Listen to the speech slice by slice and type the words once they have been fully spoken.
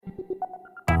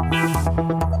Milan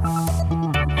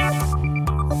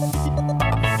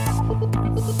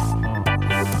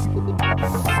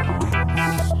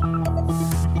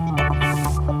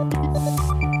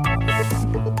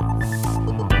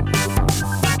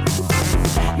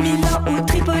ou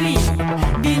Tripoli,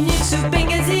 Vilnius ou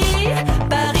Benghazi,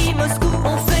 Paris, Moscou,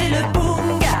 on fait le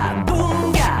bunga,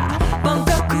 bunga.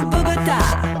 Bangkok ou Bogota,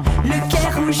 Le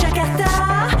Caire ou Jakarta,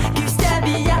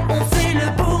 Gustavia, on fait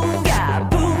le bunga,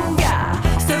 bunga.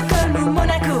 Stockholm ou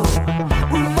Monaco,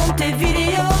 ou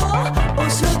Montevideo,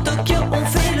 Oslo, Tokyo, on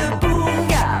fait le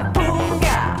bunga,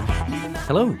 bunga.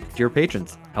 Hello, dear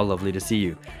patrons. How lovely to see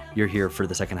you. You're here for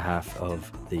the second half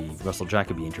of the Russell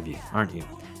Jacoby interview, aren't you?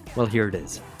 Well, here it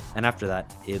is. And after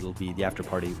that, it'll be the after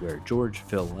party where George,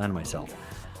 Phil, and myself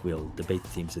will debate the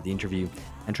themes of the interview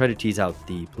and try to tease out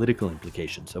the political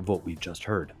implications of what we've just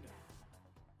heard.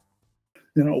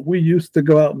 You know, we used to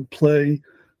go out and play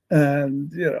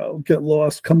and, you know, get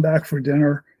lost, come back for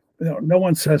dinner. You know, no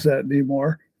one says that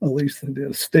anymore, at least in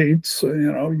the States.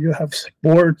 You know, you have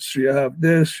sports, you have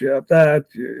this, you have that,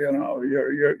 you know,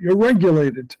 you're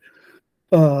regulated.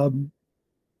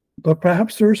 But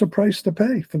perhaps there's a price to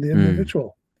pay for the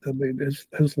individual. I mean,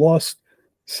 has lost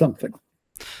something.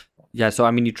 Yeah, so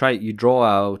I mean, you draw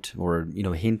out or, you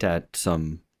know, hint at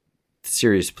some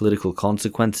serious political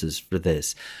consequences for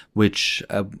this, which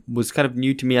was kind of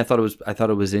new to me. I thought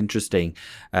it was interesting.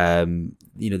 You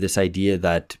know, this idea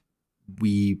that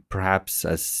we perhaps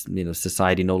as, you know,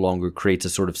 society no longer creates a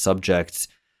sort of subjects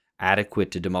adequate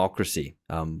to democracy,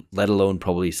 let alone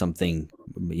probably something,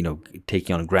 you know,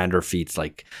 taking on grander feats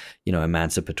like, you know,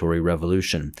 emancipatory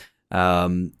revolution.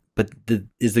 But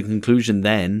is the conclusion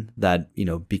then that, you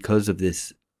know, because of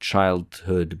these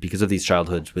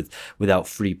childhoods without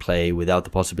free play, without the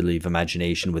possibility of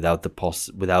imagination,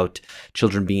 without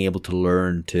children being able to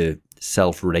learn to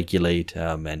self-regulate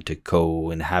and to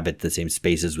co-inhabit the same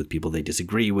spaces with people they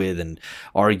disagree with and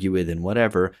argue with and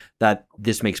whatever, that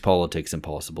this makes politics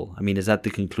impossible? I mean, is that the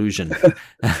conclusion?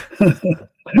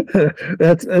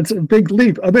 That's a big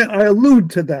leap. I mean, I allude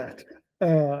to that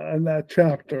in that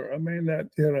chapter. I mean, that,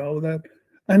 you know, that,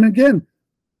 and again,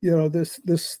 you know, this,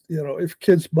 you know, if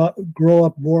kids grow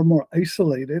up more and more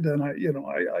isolated, and I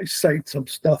cite some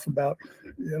stuff about,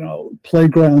 you know,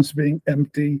 playgrounds being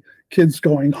empty, kids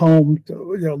going home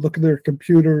to, you know, look at their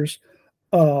computers.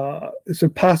 Is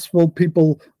it possible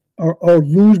people are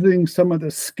losing some of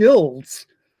the skills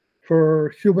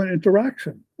for human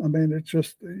interaction? I mean, it's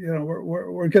just, you know,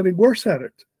 we're getting worse at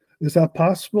it. Is that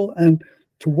possible? And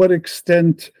to what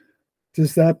extent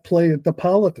does that play into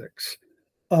politics?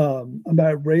 I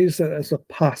raise it as a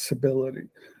possibility.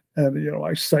 And, you know,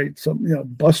 I cite some, you know,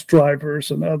 bus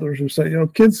drivers and others who say, you know,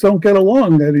 kids don't get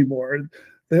along anymore.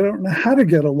 They don't know how to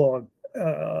get along.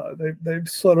 They've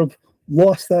sort of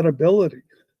lost that ability.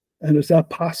 And is that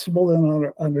possible then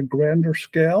on a grander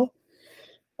scale?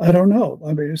 I don't know.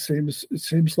 I mean, it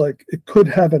seems like it could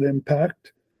have an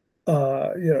impact.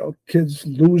 You know, kids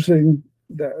losing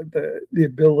the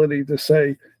ability to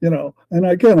say, you know, and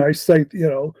again, I cite, you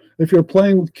know, if you're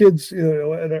playing with kids, you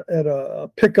know, at a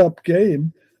pickup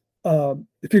game,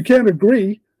 if you can't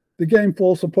agree, the game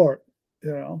falls apart.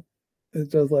 You know,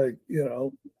 it's just like, you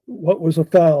know, what was a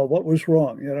foul, what was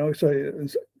wrong, you know. So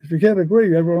if you can't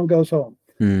agree, everyone goes home.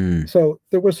 So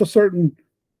there was a certain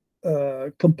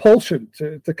compulsion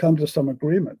to come to some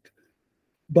agreement.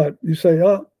 But you say,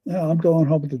 oh, yeah, I'm going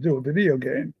home to do a video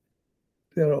game.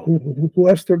 You know, who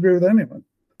has to agree with anyone?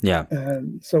 Yeah,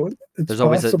 and so there's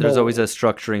always a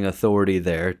structuring authority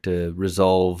there to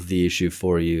resolve the issue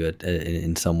for you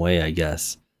in some way, I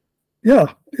guess.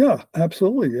 Yeah,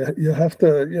 absolutely. You have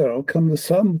to, you know, come to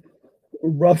some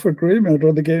rough agreement,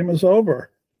 or the game is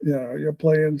over. You know, you're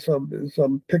playing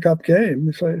some pickup game.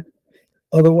 You say,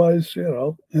 otherwise, you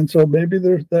know, and so maybe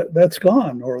there's that's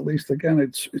gone, or at least again,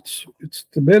 it's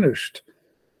diminished.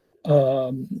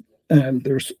 And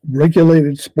there's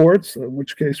regulated sports, in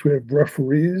which case we have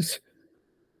referees.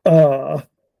 But,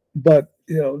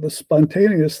 you know, the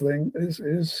spontaneous thing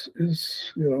is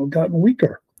you know, gotten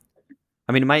weaker.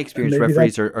 I mean, in my experience,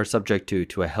 referees are subject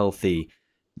to a healthy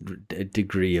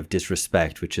degree of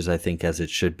disrespect, which is, I think, as it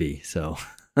should be. So,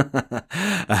 you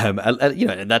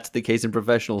know, and that's the case in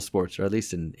professional sports, or at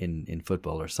least in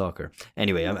football or soccer.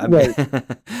 Anyway, I'm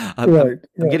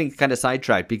getting kind of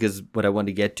sidetracked, because what I want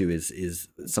to get to is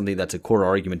something that's a core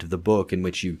argument of the book, in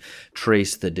which you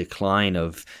trace the decline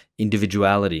of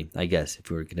individuality, I guess,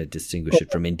 if we were going to distinguish it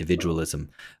from individualism,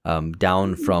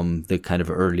 down from the kind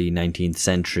of early 19th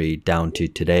century down to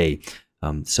today.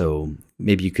 So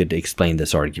maybe you could explain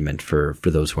this argument for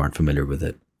those who aren't familiar with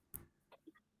it.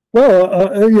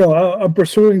 Well, I'm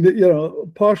pursuing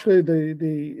partially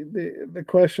the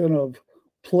question of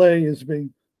play as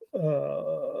being uh,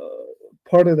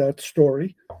 part of that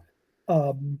story.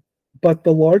 Um, but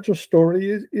the larger story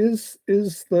is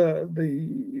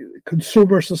the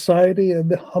consumer society and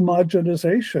the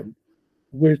homogenization,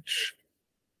 which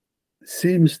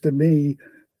seems to me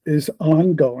is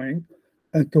ongoing,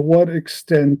 and to what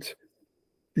extent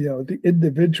the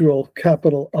individual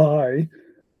capital I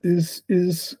is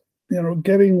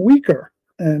getting weaker.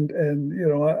 And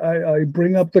I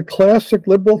bring up the classic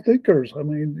liberal thinkers. I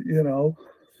mean,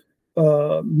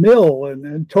 Mill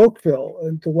and Tocqueville,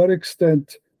 and to what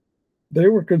extent they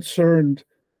were concerned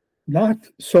not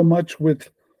so much with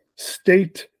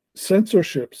state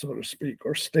censorship, so to speak,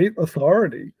 or state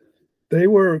authority. They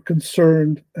were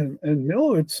concerned, and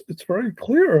Mill, it's very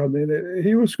clear. I mean,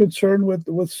 he was concerned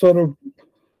with sort of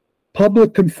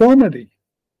public conformity.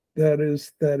 That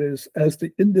is, as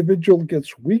the individual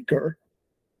gets weaker,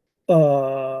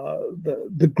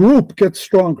 the group gets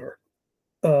stronger.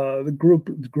 The group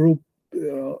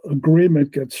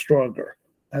agreement gets stronger,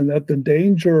 and that the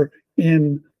danger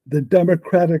in the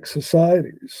democratic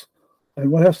societies, and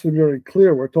what has to be very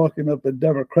clear, we're talking about the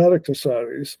democratic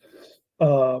societies.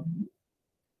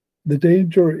 The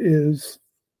danger is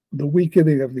the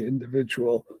weakening of the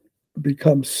individual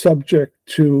becomes subject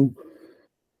to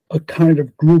a kind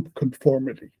of group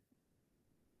conformity.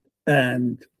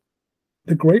 And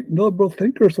the great liberal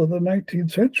thinkers of the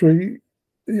 19th century,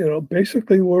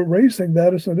 basically were raising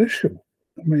that as an issue.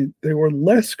 I mean, they were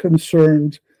less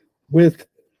concerned with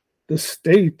the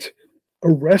state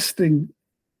arresting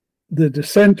the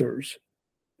dissenters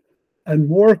and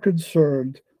more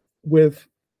concerned with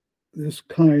this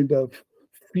kind of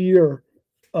fear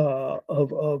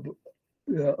of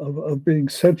being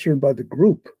censored by the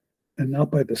group and not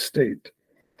by the state.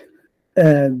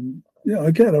 And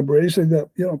again, I'm raising that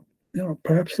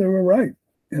perhaps they were right.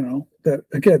 That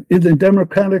again, in the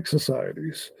democratic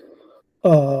societies,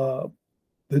 the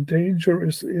danger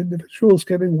is the individuals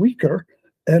getting weaker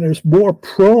and is more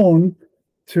prone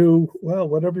to, well,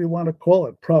 whatever you want to call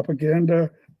it, propaganda,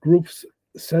 groups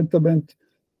sentiment,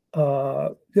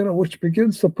 which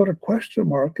begins to put a question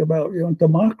mark about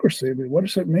democracy. I mean, what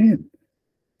does it mean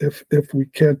if we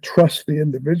can't trust the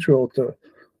individual to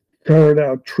ferret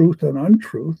out truth and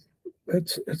untruth?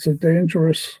 It's a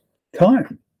dangerous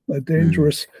time, a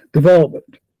dangerous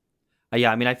development.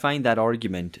 Yeah, I mean, I find that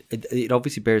argument, it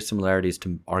obviously bears similarities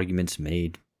to arguments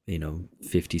made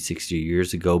 50, 60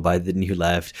 years ago by the New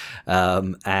Left,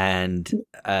 right.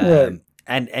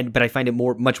 But I find it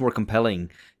much more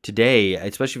compelling today,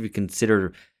 especially if you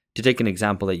consider, to take an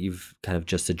example that you've kind of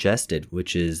just suggested,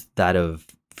 which is that of,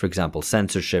 for example,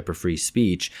 censorship or free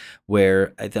speech,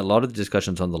 where a lot of the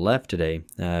discussions on the left today,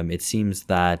 it seems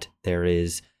that there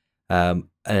is an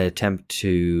attempt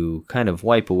to kind of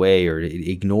wipe away or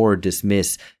ignore,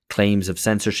 dismiss claims of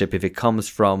censorship if it comes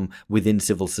from within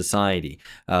civil society,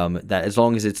 that as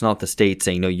long as it's not the state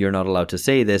saying, no, you're not allowed to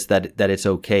say this, that it's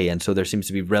okay. And so there seems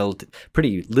to be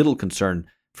pretty little concern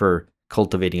for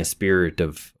cultivating a spirit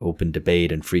of open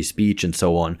debate and free speech and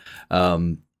so on.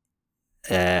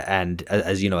 And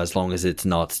as you know, as long as it's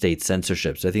not state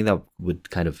censorship. So I think that would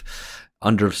kind of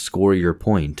underscore your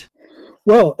point.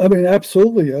 Well, I mean,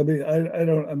 absolutely. I mean,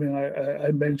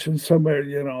 I mentioned somewhere,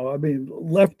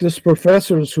 leftist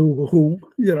professors who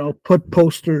put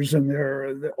posters in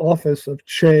the office of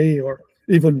Che or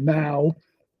even Mao.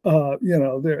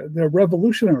 They're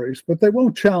revolutionaries, but they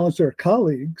won't challenge their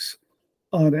colleagues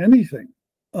on anything.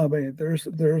 I mean, there's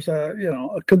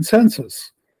a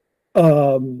consensus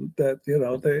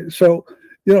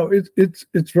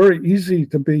it's very easy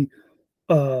to be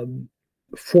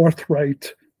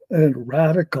forthright and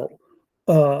radical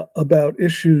about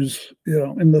issues,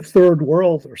 in the third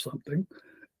world or something,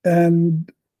 and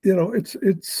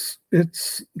it's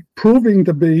proving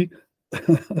to be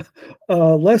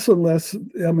less and less.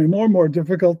 I mean, more and more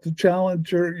difficult to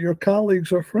challenge your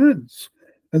colleagues or friends.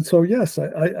 And so, yes,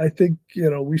 I think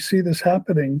we see this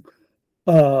happening.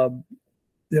 The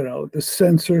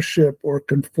censorship or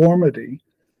conformity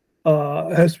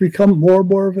has become more and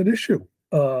more of an issue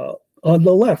on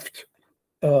the left.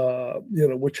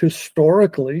 Which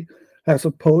historically has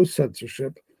opposed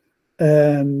censorship,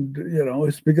 and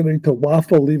it's beginning to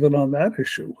waffle even on that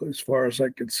issue, as far as I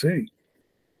can see.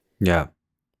 Yeah,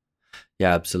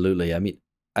 absolutely. I mean,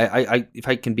 I if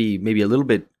I can be maybe a little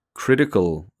bit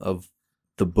critical of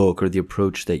the book or the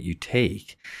approach that you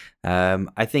take,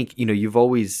 I think you've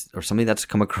always, or something that's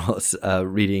come across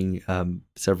reading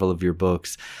several of your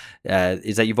books,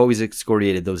 is that you've always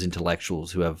excoriated those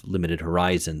intellectuals who have limited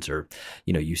horizons, or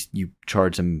you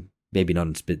charge them maybe not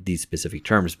in these specific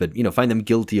terms, but find them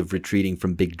guilty of retreating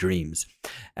from big dreams.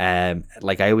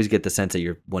 Like I always get the sense that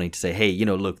you're wanting to say, hey,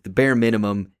 look, the bare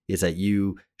minimum is that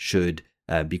you should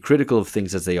be critical of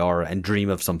things as they are and dream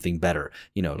of something better.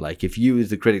 Like if you as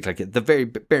the critic, like at the very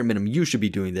bare minimum, you should be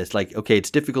doing this. Like, okay,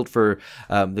 it's difficult for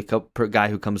the guy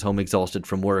who comes home exhausted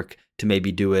from work to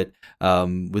maybe do it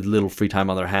with little free time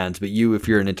on their hands. But if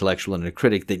you're an intellectual and a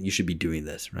critic, then you should be doing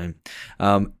this, right?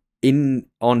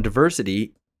 On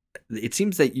diversity, it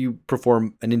seems that you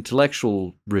perform an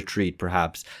intellectual retreat,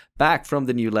 perhaps, back from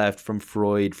the New Left, from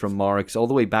Freud, from Marx, all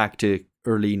the way back to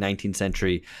early 19th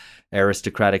century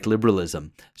aristocratic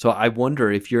liberalism. So I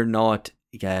wonder if you're not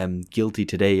guilty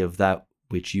today of that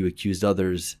which you accused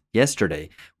others yesterday,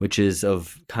 which is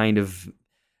of kind of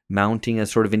mounting a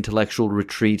sort of intellectual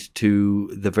retreat to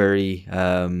the very,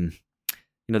 the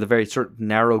very sort of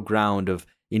narrow ground of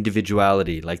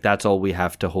individuality. Like that's all we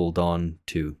have to hold on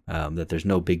to, that there's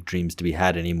no big dreams to be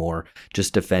had anymore,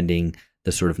 just defending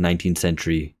the sort of 19th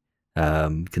century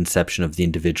conception of the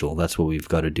individual. That's what we've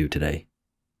got to do today.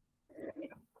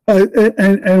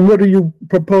 And what do you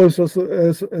propose as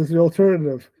the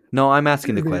alternative? No, I'm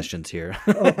asking the questions here.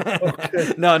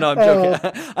 Okay. No, I'm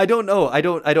joking. I don't know. I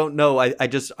don't know.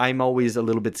 I'm always a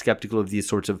little bit skeptical of these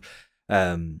sorts of,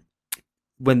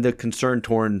 when the concern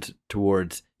turned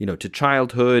towards, to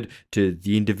childhood, to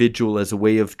the individual as a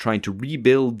way of trying to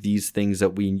rebuild these things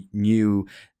that we knew,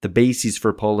 the bases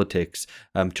for politics,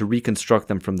 to reconstruct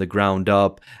them from the ground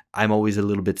up. I'm always a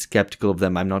little bit skeptical of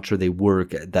them. I'm not sure they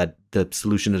work, that the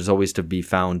solution is always to be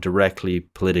found directly,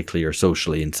 politically or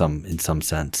socially in some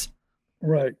sense.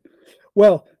 Right.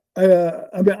 Well,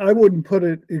 I wouldn't put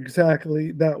it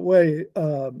exactly that way.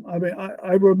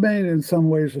 I remain in some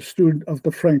ways a student of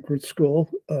the Frankfurt School,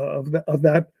 of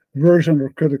that version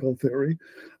of critical theory.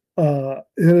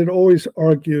 It had always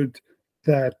argued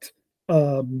that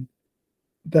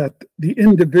that the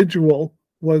individual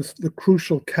was the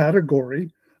crucial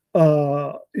category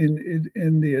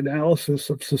in the analysis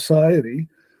of society.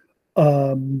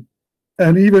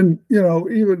 And even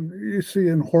you see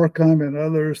in Horkheimer and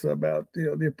others about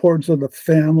the importance of the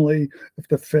family. If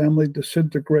the family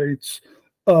disintegrates,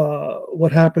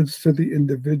 what happens to the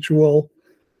individual?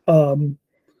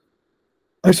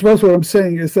 I suppose what I'm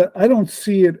saying is that I don't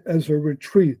see it as a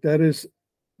retreat. That is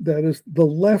the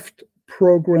left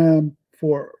program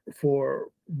for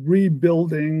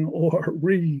rebuilding or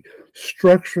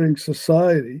restructuring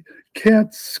society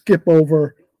can't skip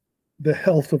over the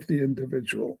health of the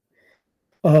individual.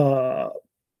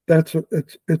 It's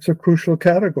a crucial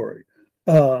category.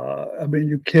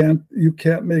 You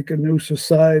can't make a new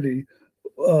society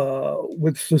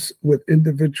with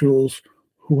individuals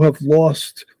who have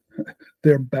lost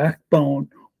their backbone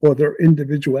or their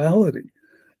individuality.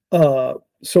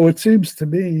 So it seems to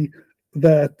me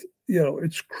that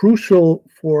it's crucial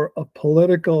for a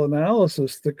political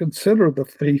analysis to consider the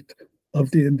fate of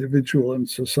the individual in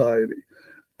society.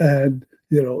 And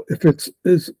if it's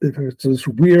as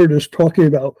weird as talking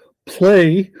about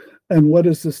play and what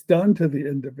has this done to the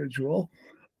individual,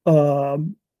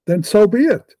 then so be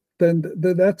it. Then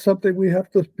that's something we have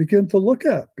to begin to look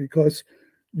at, because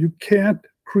you can't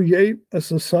create a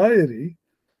society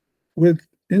with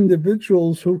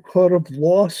individuals who could have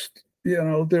lost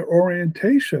their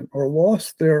orientation or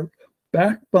lost their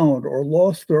backbone or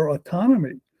lost their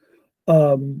autonomy.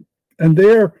 And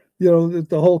there, the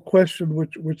whole question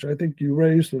which I think you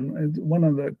raised, and one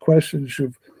of the questions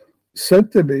you've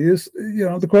sent to me is,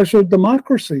 the question of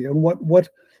democracy and what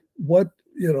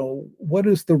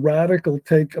is the radical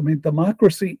take?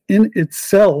 Democracy in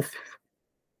itself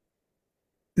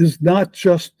is not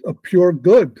just a pure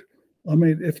good.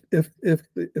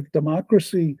 If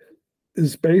democracy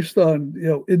is based on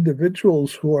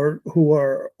individuals who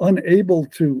are unable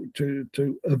to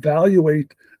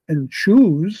evaluate and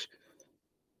choose,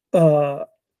 then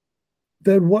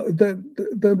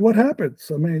what happens?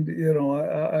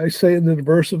 I say in the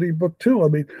diversity book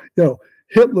too.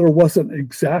 Hitler wasn't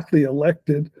exactly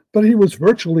elected, but he was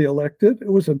virtually elected.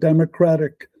 It was a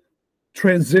democratic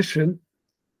transition.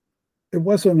 It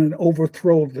wasn't an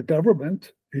overthrow of the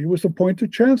government. He was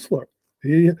appointed chancellor.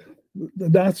 The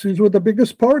Nazis were the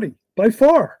biggest party by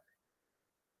far.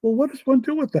 Well, what does one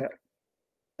do with that?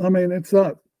 It's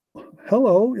not,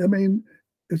 hello.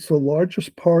 It's the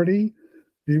largest party.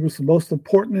 He was the most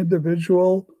important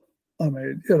individual.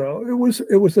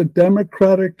 It was a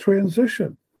democratic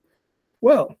transition.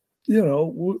 Well,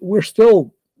 we're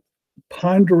still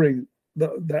pondering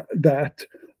that,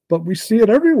 but we see it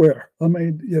everywhere.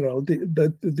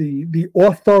 The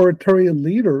authoritarian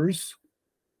leaders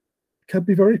can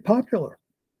be very popular.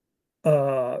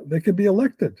 They can be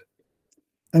elected.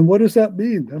 And what does that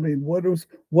mean? I mean, what is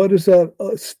that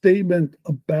a statement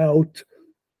about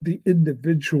the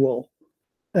individual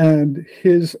and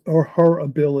his or her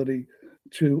ability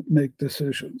to make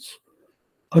decisions?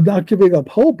 I'm not giving up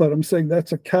hope, but I'm saying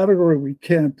that's a category we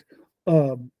can't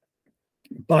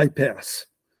bypass.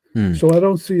 So I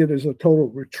don't see it as a total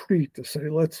retreat to say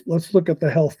let's look at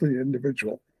the health of the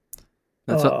individual.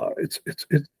 Yeah.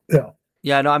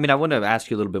 Yeah, no, I mean, I want to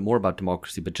ask you a little bit more about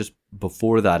democracy, but just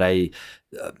before that,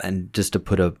 and just to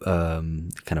put a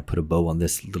kind of put a bow on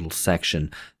this little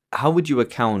section, how would you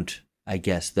account, I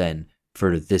guess, then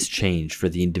for this change for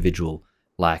the individual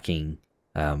lacking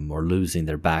or losing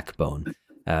their backbone?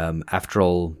 After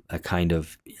all, a kind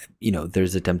of,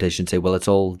 there's a temptation to say, well, it's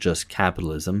all just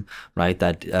capitalism, right?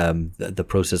 That the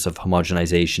process of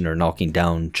homogenization or knocking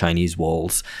down Chinese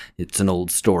walls, it's an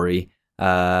old story.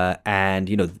 And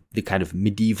the kind of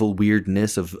medieval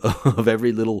weirdness of of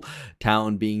every little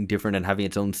town being different and having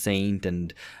its own saint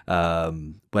and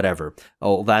whatever,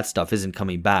 all that stuff isn't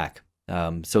coming back.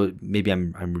 So maybe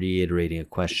I'm reiterating a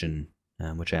question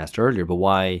which I asked earlier, but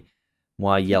why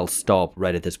yell stop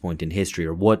right at this point in history,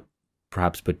 or what,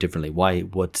 perhaps put differently,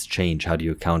 what's changed? How do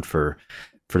you account for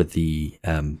the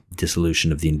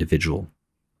dissolution of the individual?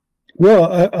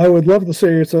 Well, I would love to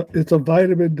say it's a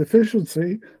vitamin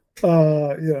deficiency. B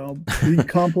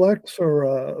complex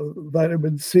or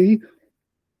vitamin C.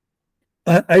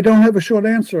 I don't have a short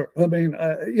answer. I mean,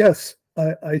 yes,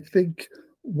 I think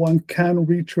one can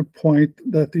reach a point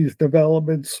that these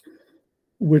developments,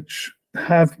 which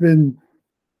have been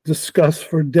discussed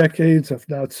for decades, if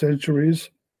not centuries,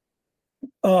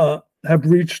 have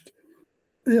reached,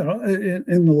 in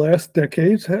the last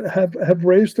decades, have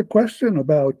raised the question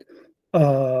about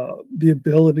the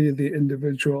ability of the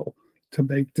individual to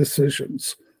make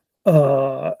decisions,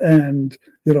 and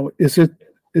is it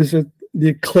the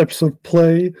eclipse of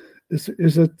play?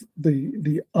 Is it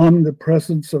the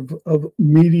omnipresence of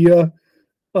media,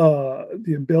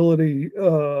 the ability,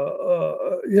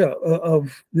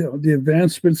 of the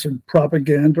advancements in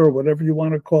propaganda, or whatever you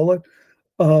want to call it?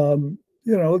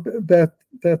 That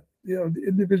the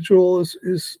individual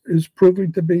is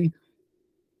proving to be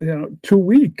too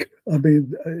weak. I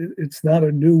mean, it's not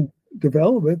a new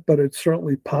development, but it's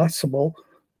certainly possible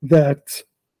that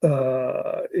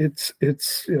it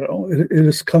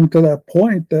has come to that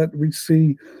point that we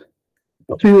see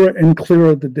clearer and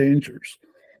clearer the dangers.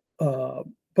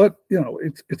 But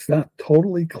it's not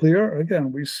totally clear.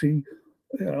 Again, we see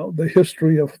the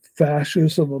history of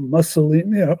fascism, of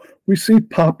Mussolini. We see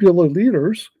popular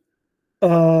leaders who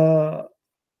are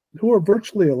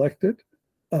virtually elected,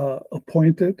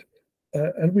 appointed,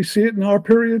 and we see it in our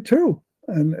period too.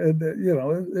 And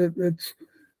it's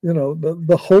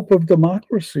the hope of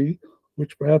democracy,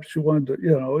 which perhaps you want to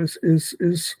is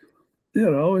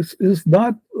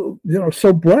not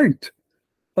so bright.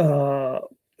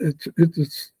 It's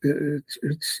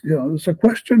there's a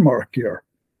question mark here.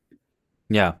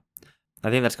 Yeah, I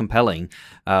think that's compelling,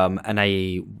 and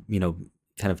I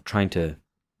kind of trying to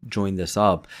join this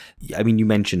up. I mean, you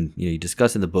mentioned you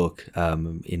discuss in the book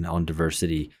on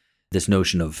diversity this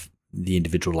notion of the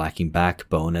individual lacking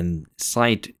backbone, and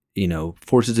cite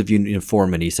forces of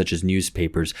uniformity such as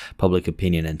newspapers, public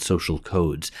opinion, and social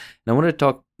codes. And I want to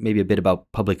talk maybe a bit about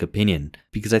public opinion,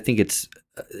 because I think it's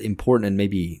important and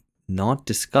maybe not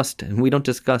discussed, and we don't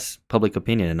discuss public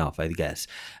opinion enough, I guess.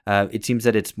 It seems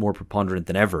that it's more preponderant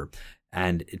than ever,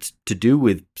 and it's to do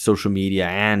with social media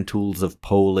and tools of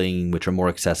polling, which are more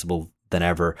accessible than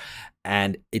ever.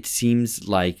 And it seems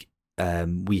like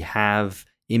we have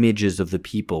images of the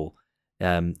people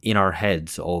in our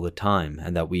heads all the time,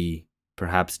 and that we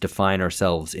perhaps define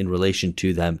ourselves in relation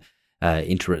to them,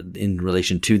 in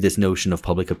relation to this notion of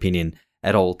public opinion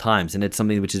at all times. And it's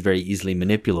something which is very easily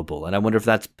manipulable. And I wonder if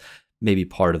that's maybe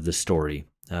part of the story.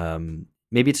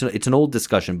 Maybe it's an old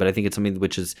discussion, but I think it's something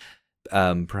which is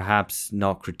perhaps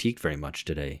not critiqued very much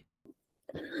today.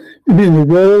 You mean the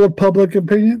role of public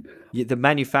opinion? Yeah, the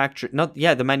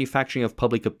manufacturing of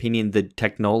public opinion, the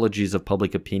technologies of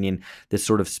public opinion, this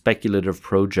sort of speculative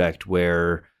project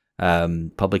where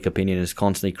public opinion is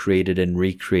constantly created and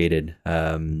recreated.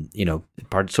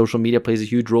 Social media plays a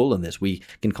huge role in this. We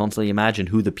can constantly imagine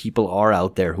who the people are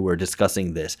out there who are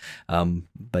discussing this,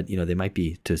 but they might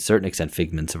be to a certain extent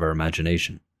figments of our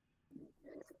imagination.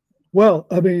 Well,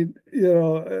 I mean,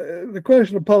 the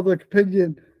question of public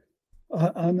opinion,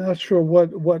 I'm not sure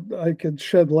what I can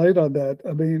shed light on that.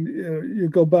 I mean, you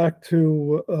go back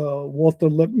to Walter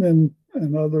Lippmann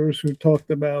and others who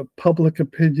talked about public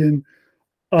opinion.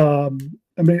 I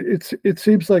mean, it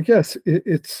seems like, yes,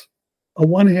 it's on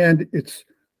one hand, it's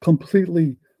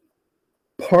completely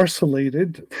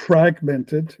parcellated,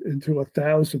 fragmented into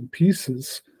 1,000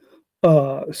 pieces.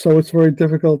 So it's very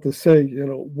difficult to say,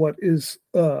 what is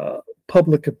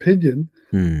public opinion.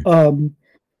 Hmm.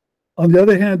 On the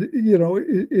other hand,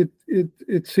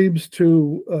 it seems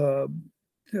to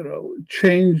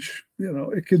change.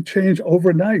 It can change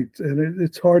overnight, and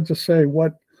it's hard to say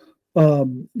what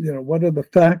what are the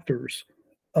factors.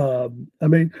 I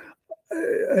mean,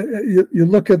 you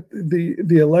look at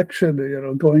the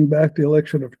election. Going back to the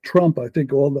election of Trump, I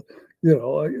think all the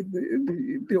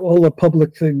all the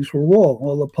public things were wrong.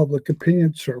 All the public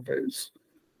opinion surveys.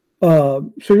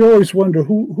 So you always wonder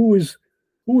who is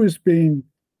being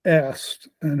asked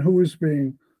and who is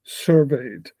being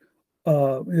surveyed.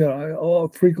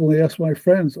 I'll frequently ask my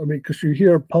friends. I mean, because you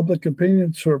hear public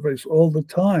opinion surveys all the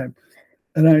time,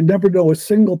 and I never know a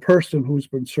single person who's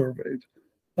been surveyed.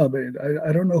 I mean,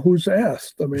 I don't know who's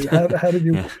asked. I mean, how did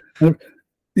you, and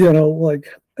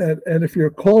if you're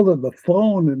called on the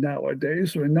phone and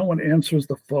nowadays, when no one answers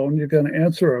the phone, you're going to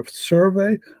answer a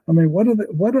survey. I mean,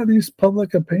 what are these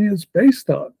public opinions based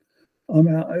on? I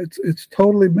mean, it's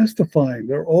totally mystifying.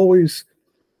 They're always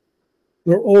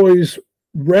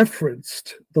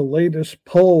referenced the latest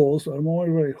polls. I'm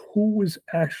wondering who is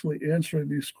actually answering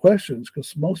these questions,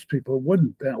 because most people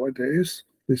wouldn't nowadays.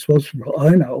 At least most people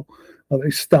I know,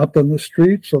 they stopped on the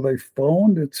streets or they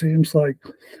phoned. It seems like.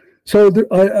 So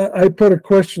I put a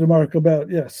question mark about,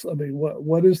 yes, I mean,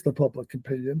 what is the public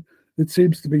opinion? It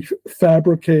seems to be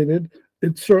fabricated.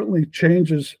 It certainly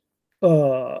changes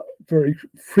very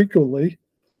frequently.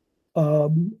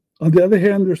 On the other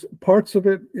hand, there's parts of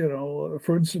it,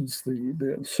 for instance,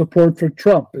 the support for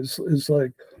Trump is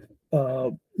like,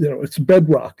 it's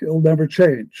bedrock. It'll never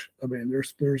change. I mean,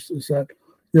 there's that,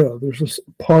 there's this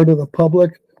part of the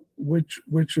public which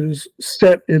is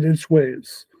set in its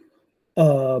ways.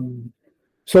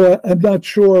 So I'm not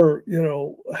sure,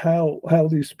 how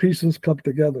these pieces come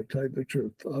together, to tell you the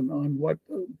truth, on what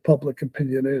public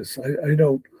opinion is. I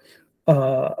don't,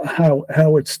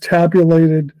 how it's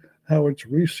tabulated, how it's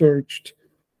researched,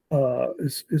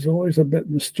 is always a bit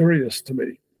mysterious to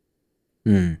me.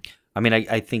 I mean,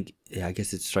 I think, I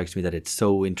guess it strikes me that it's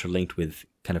so interlinked with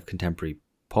kind of contemporary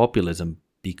populism,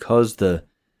 because the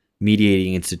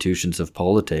mediating institutions of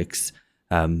politics,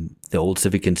 the old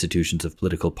civic institutions of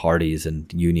political parties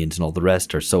and unions and all the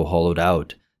rest, are so hollowed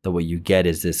out that what you get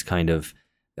is this kind of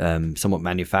somewhat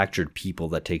manufactured people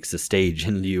that takes the stage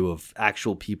in lieu of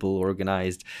actual people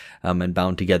organized and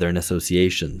bound together in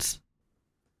associations.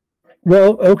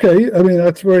 Well, okay. I mean,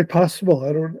 that's very possible.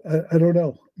 I don't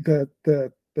know that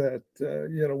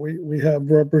we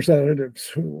have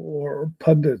representatives or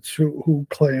pundits who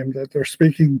claim that they're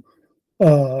speaking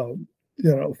for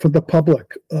the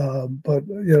public, but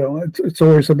it's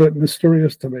always a bit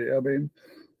mysterious to me. I mean,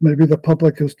 maybe the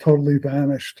public has totally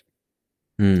vanished,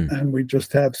 and we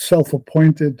just have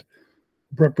self-appointed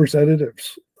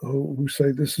representatives who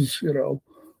say this is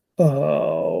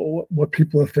what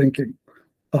people are thinking.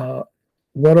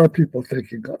 What are people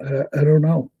thinking? I don't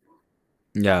know.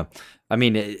 Yeah, I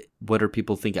mean, what are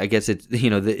people thinking? I guess it's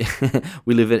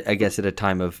we live at, I guess, at a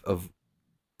time of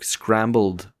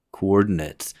scrambled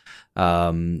coordinates,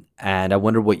 and I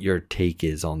wonder what your take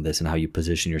is on this and how you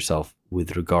position yourself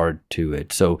with regard to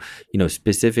it. So,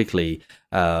 specifically,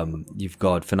 you've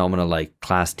got phenomena like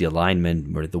class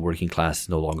de-alignment, where the working class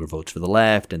no longer votes for the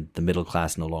left and the middle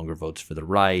class no longer votes for the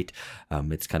right.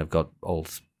 It's kind of got all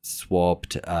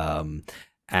swapped,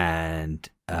 and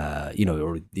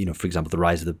for example, the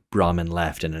rise of the Brahmin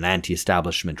left and an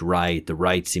anti-establishment right, the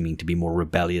right seeming to be more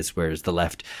rebellious, whereas the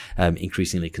left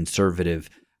increasingly conservative.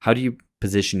 How do you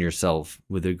position yourself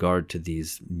with regard to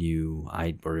these new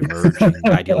or emerging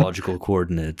ideological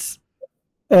coordinates?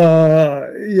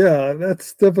 Yeah,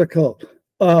 that's difficult.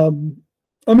 I mean,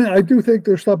 I do think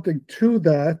there's something to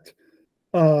that,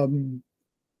 and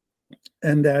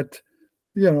that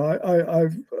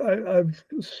I've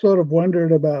sort of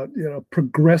wondered about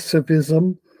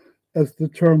progressivism as the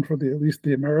term for at least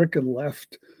the American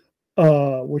left,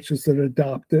 which is an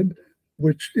adopted,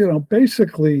 which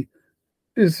basically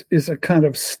is a kind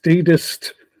of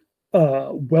statist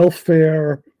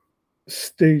welfare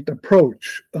state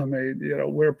approach. I mean,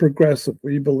 we're progressive.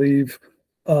 We believe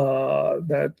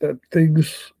that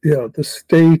things, the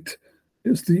state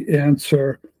is the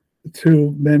answer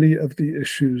to many of the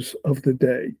issues of the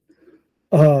day.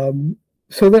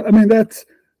 So that, I mean, that's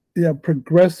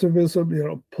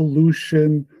progressivism,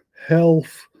 pollution,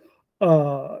 health.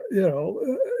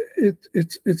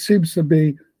 It seems to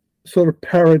be sort of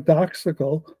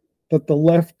paradoxical that the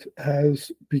left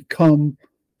has become,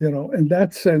 in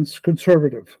that sense,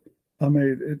 conservative. I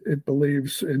mean, it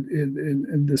believes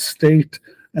in the state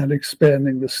and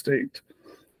expanding the state.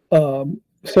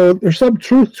 So there's some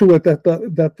truth to it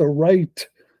that the right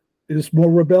is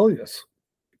more rebellious.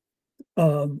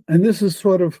 And this is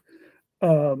sort of,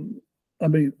 I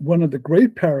mean, one of the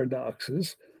great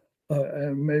paradoxes,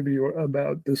 and maybe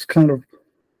about this kind of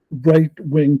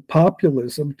right-wing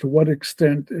populism, to what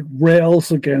extent it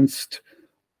rails against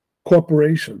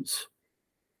corporations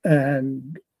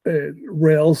and it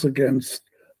rails against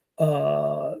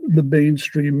the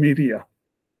mainstream media.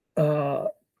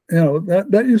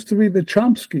 That used to be the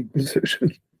Chomsky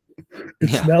position.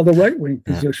 It's now the right-wing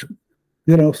position.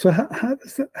 So how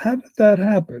did that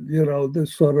happen?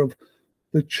 This sort of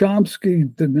the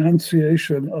Chomsky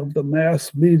denunciation of the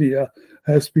mass media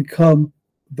has become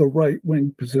the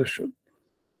right-wing position.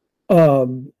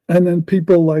 And then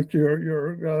people like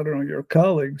your I don't know, your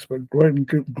colleagues, but Gordon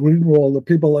Greenwald, the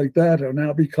people like that have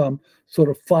now become sort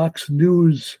of Fox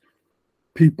News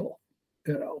people,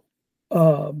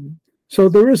 So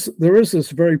there is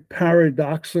this very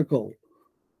paradoxical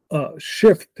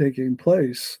shift taking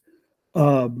place.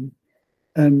 And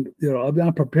I'm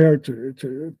not prepared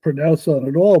to pronounce on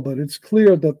it all, but it's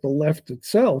clear that the left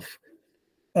itself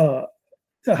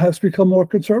has become more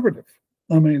conservative.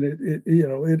 I mean,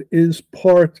 it is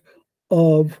part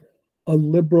of a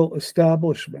liberal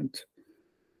establishment,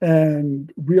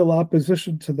 and real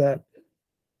opposition to that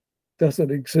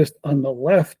doesn't exist on the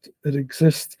left. It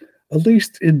exists, at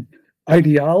least in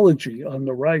ideology, on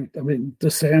the right. I mean,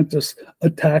 DeSantis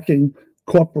attacking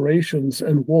corporations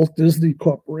and Walt Disney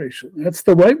Corporation. That's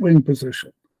the right-wing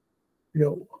position.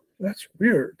 That's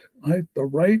weird, right? The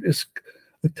right is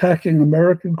attacking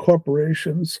American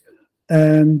corporations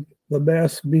and the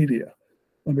mass media.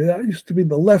 I mean, that used to be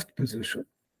the left position.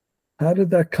 How did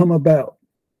that come about?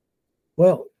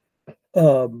 Well,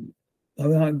 I'm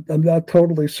not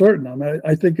totally certain.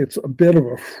 I think it's a bit of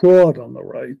a fraud on the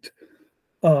right.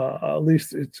 At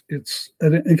least it's.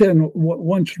 And again,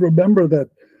 one should remember that,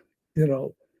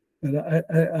 and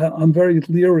I'm very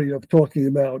leery of talking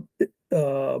about,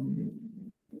 the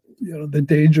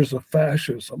dangers of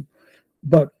fascism,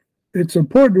 but it's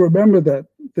important to remember that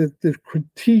the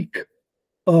critique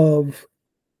of,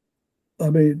 I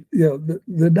mean, the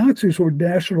Nazis were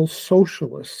National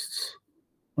Socialists.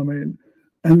 I mean,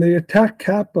 and they attacked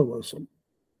capitalism,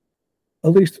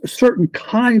 at least certain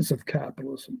kinds of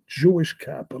capitalism, Jewish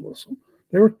capitalism.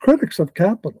 They were critics of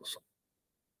capitalism.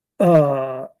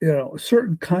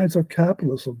 Certain kinds of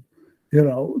capitalism,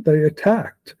 they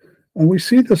attacked. And we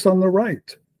see this on the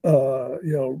right,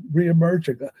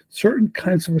 reemerging. Certain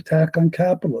kinds of attack on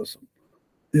capitalism,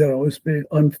 as being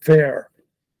unfair.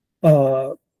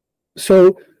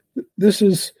 So this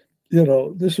is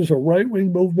a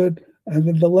right-wing movement, and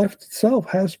then the left itself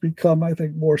has become, I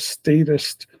think, more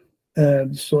statist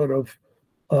and sort of,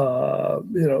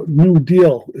 New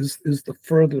Deal is the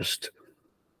furthest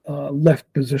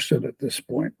left position at this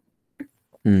point.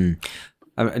 And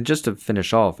just to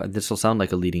finish off, this will sound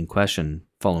like a leading question,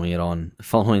 following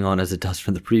on as it does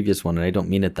from the previous one, and I don't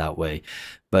mean it that way,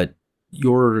 but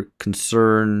your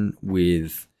concern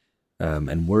with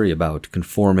and worry about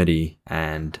conformity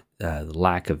and the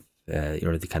lack of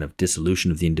the kind of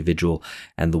dissolution of the individual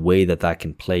and the way that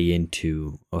can play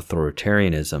into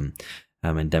authoritarianism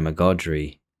and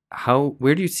demagoguery.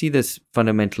 Where do you see this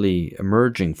fundamentally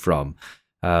emerging from?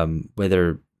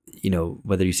 Whether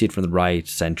you see it from the right,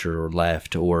 center, or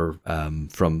left, or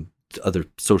from other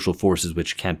social forces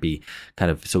which can't be kind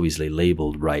of so easily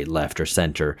labeled right, left, or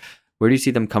center. Where do you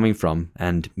see them coming from?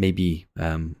 And maybe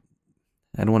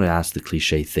I don't want to ask the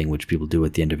cliche thing which people do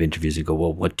at the end of interviews and go,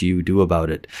 well, what do you do about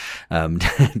it?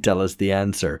 Tell us the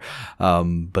answer.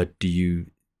 But do you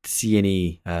see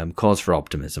any cause for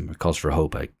optimism or cause for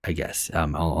hope, I guess,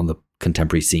 on the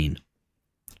contemporary scene?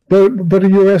 But are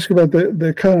you asking about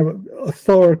the kind of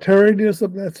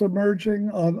authoritarianism that's emerging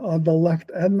on the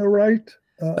left and the right?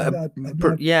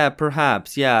 Yeah,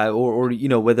 perhaps. Yeah. Or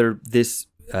whether this,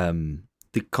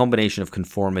 the combination of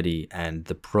conformity and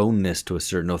the proneness to a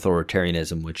certain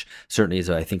authoritarianism, which certainly is,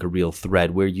 I think, a real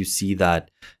thread, where do you see that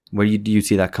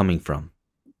coming from?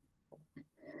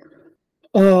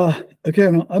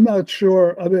 Again, I'm not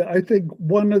sure. I mean, I think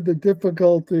one of the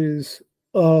difficulties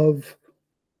of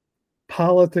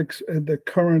politics in the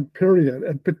current period,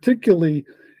 and particularly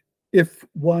if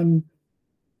one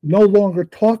no longer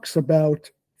talks about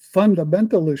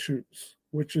fundamental issues,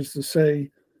 which is to say,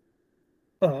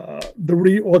 the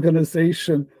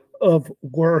reorganization of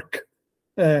work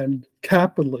and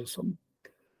capitalism,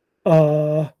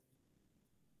 one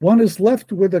is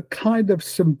left with a kind of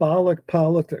symbolic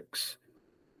politics,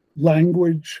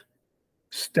 language,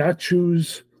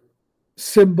 statues,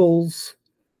 symbols.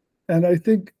 And I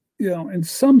think, in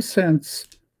some sense,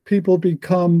 people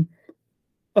become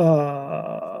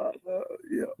more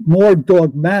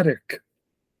dogmatic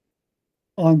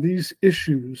on these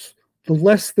issues, the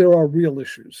less there are real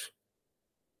issues.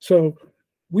 So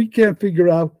we can't figure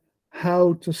out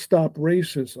how to stop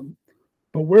racism,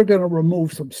 but we're going to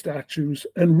remove some statues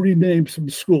and rename some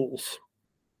schools.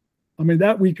 I mean,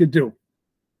 that we could do,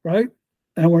 right?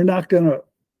 And we're not going to,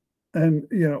 and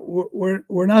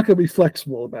we're not going to be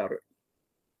flexible about it.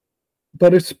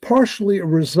 But it's partially a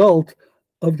result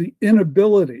of the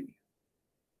inability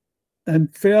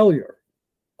and failure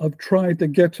of trying to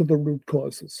get to the root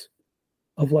causes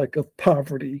of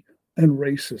poverty and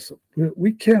racism.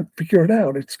 We can't figure it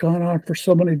out. It's gone on for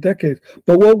so many decades.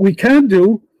 But what we can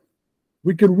do,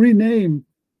 we can rename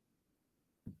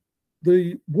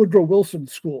the Woodrow Wilson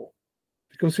School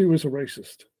because he was a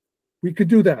racist. We could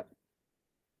do that,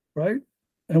 right?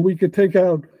 And we could take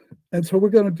out, and so we're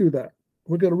going to do that.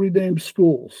 We're going to rename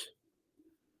schools.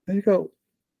 And you go,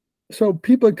 so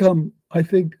people become, I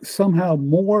think, somehow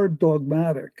more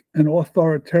dogmatic and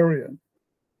authoritarian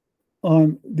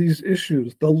on these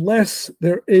issues, the less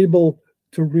they're able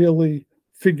to really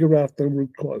figure out the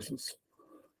root causes.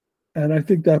 And I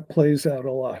think that plays out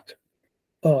a lot.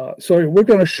 So we're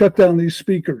going to shut down these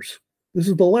speakers. This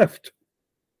is the left,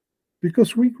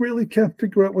 because we really can't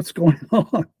figure out what's going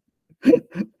on.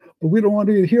 But we don't want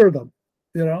to hear them,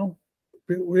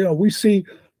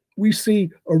 We see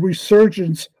a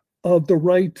resurgence of the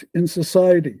right in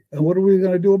society. And what are we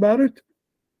going to do about it?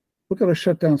 We're going to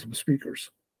shut down some speakers.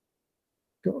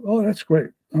 Go, oh, that's great.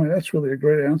 I mean, that's really a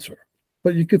great answer.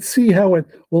 But you could see how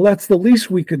that's the least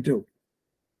we could do.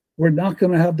 We're not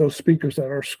going to have those speakers at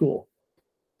our school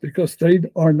because they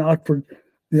are not for,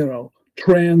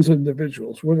 trans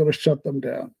individuals. We're going to shut them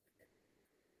down.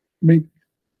 I mean,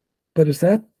 but is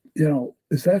that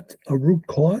a root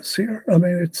cause here? I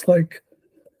mean, it's like,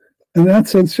 in that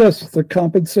sense, yes, it's the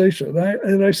compensation.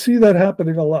 And I see that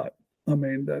happening a lot. I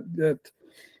mean,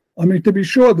 to be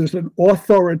sure, there's an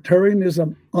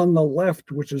authoritarianism on the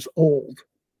left, which is old.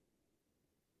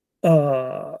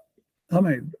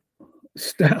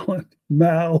 Stalin,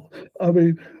 Mao. I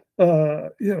mean,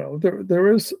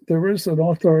 there is an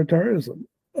authoritarianism.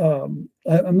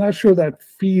 I'm not sure that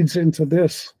feeds into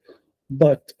this,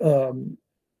 but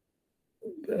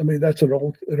that's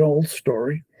an old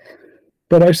story.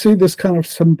 But I see this kind of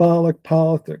symbolic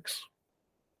politics.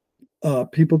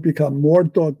 People become more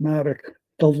dogmatic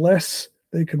the less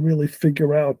they can really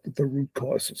figure out the root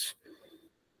causes.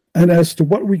 And as to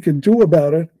what we can do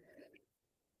about it,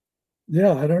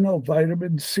 I don't know,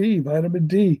 vitamin C, vitamin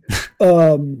D,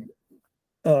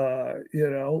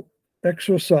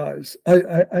 exercise.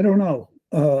 I don't know.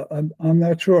 I'm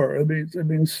not sure. It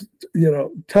means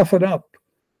toughen up,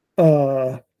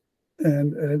 and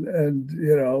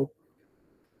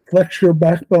flex your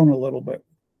backbone a little bit.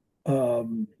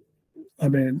 And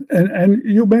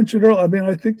you mentioned earlier,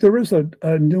 I think there is a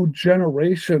new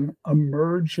generation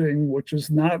emerging, which is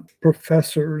not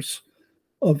professors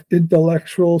of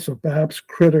intellectuals or perhaps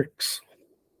critics,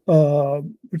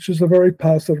 which is a very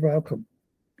positive outcome.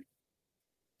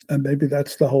 And maybe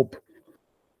that's the hope.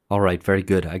 All right, very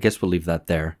good. I guess we'll leave that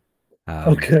there.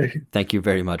 Okay. Thank you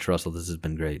very much, Russell. This has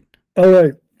been great. All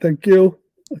right. Thank you.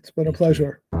 It's been a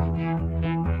pleasure.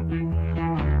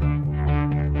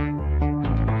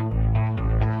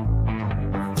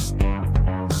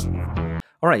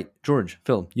 All right, George,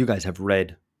 Phil, you guys have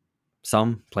read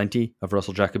plenty of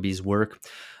Russell Jacoby's work.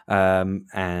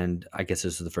 And I guess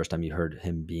this is the first time you heard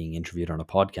him being interviewed on a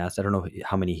podcast. I don't know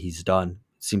how many he's done.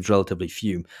 It seems relatively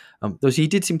few. Though he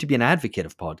did seem to be an advocate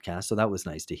of podcasts, so that was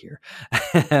nice to hear.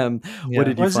 What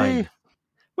did you find?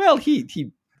 Well,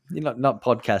 he not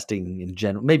podcasting in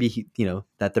general. Maybe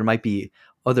that there might be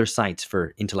other sites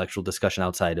for intellectual discussion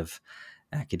outside of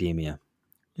academia.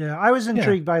 Yeah, I was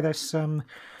intrigued by this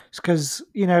because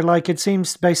it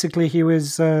seems basically he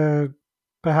was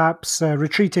perhaps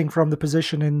retreating from the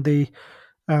position in the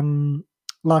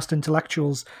Last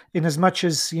Intellectuals, in as much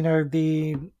as he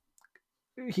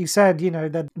said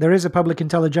that there is a public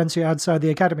intelligentsia outside the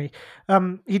academy.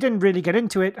 He didn't really get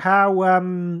into it. How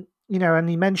and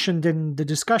he mentioned in the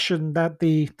discussion that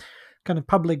the kind of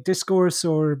public discourse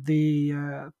or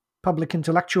the public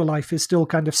intellectual life is still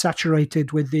kind of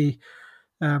saturated with the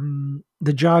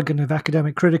jargon of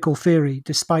academic critical theory,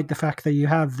 despite the fact that you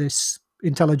have this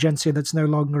intelligentsia that's no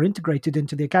longer integrated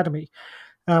into the academy.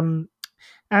 And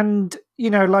he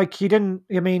didn't.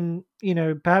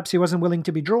 Perhaps he wasn't willing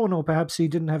to be drawn, or perhaps he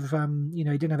didn't have. He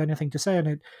didn't have anything to say on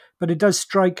it. But it does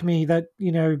strike me that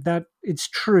that it's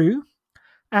true.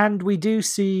 and we do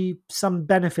see some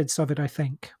benefits of it, I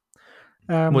think.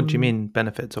 What do you mean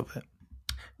benefits of it?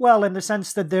 Well, in the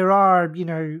sense that there are,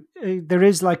 there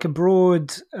is like a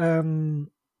broad,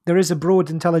 there is a broad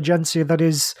intelligentsia that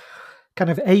is kind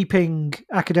of aping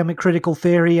academic critical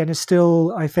theory and is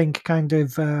still, I think, kind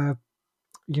of,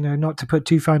 not to put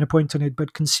too fine a point on it,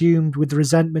 but consumed with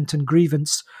resentment and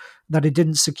grievance that it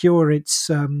didn't secure its,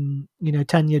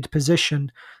 tenured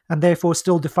position, and therefore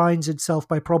still defines itself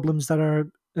by problems that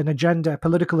are an agenda, a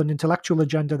political and intellectual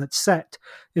agenda that's set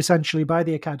essentially by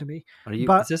the academy.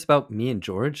 Is this about me and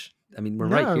George? I mean, we're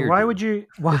right here. Why dude. would you?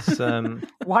 Why,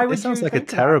 why would it sounds you like a think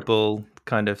that? terrible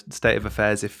kind of state of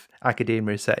affairs if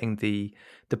academia is setting the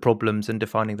problems and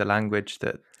defining the language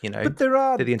that But there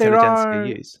are that the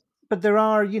intelligentsia use. But there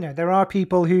are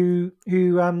people who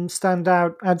stand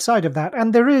out outside of that,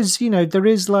 and there is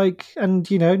like,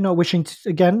 and not wishing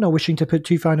to put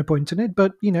too fine a point on it,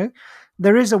 but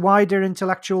there is a wider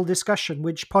intellectual discussion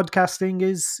which podcasting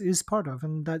is part of,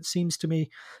 and that seems to me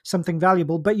something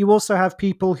valuable. But you also have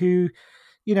people who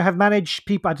have managed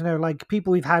people, I don't know, like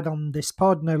people we've had on this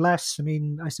pod, no less. I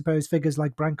mean, I suppose figures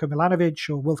like Branko Milanovic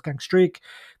or Wolfgang Streeck,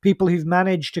 people who've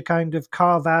managed to kind of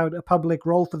carve out a public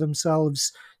role for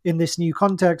themselves in this new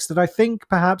context that I think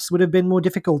perhaps would have been more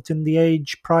difficult in the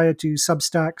age prior to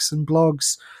Substacks and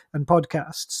blogs and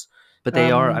podcasts. But they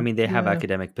are, I mean, they have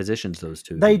academic positions, those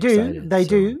two. They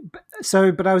do.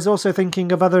 So, but I was also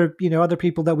thinking of other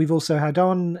people that we've also had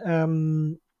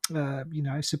on,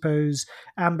 I suppose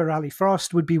Amber Ali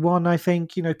Frost would be one. I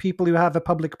think, people who have a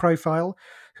public profile,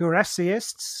 who are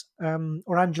essayists,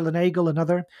 or Angela Nagel,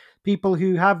 another, people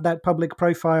who have that public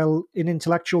profile in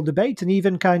intellectual debate and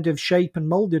even kind of shape and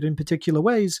mold it in particular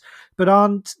ways, but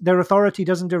their authority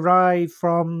doesn't derive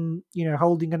from,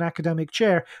 holding an academic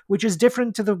chair, which is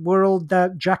different to the world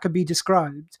that Jacoby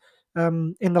described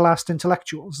in The Last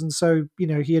Intellectuals. And so,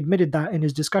 he admitted that in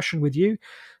his discussion with you.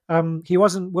 He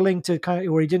wasn't willing to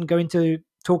or he didn't go into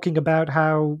talking about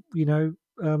how,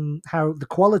 how the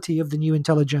quality of the new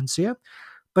intelligentsia,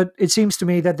 but it seems to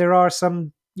me that there are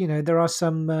some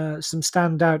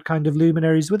standout kind of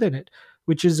luminaries within it,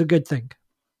 which is a good thing.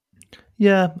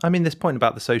 Yeah, I mean, this point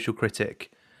about the social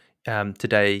critic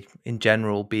today, in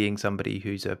general, being somebody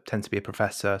who's tends to be a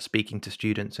professor, speaking to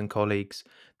students and colleagues,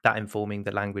 that informing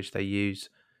the language they use.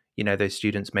 Those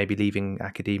students may be leaving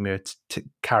academia to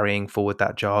carrying forward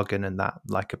that jargon and that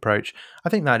like approach. I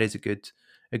think that is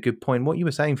a good point. What you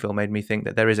were saying, Phil, made me think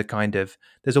that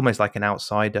there's almost like an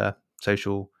outsider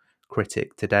social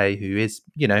critic today who is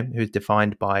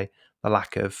defined by the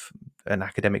lack of an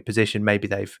academic position. Maybe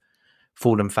they've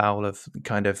fallen foul of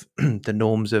kind of the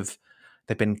norms of,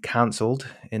 they've been cancelled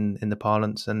in the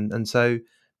parlance, and so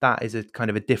that is a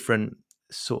kind of a different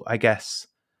sort, I guess,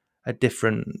 a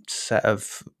different set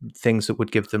of things that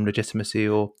would give them legitimacy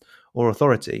or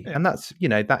authority. Yeah. And that's,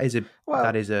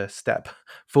 that is a step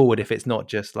forward if it's not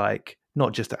just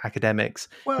academics,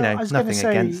 nothing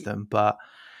against them, but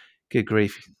good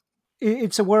grief.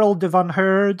 It's a world of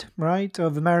Unheard, right?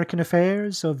 Of American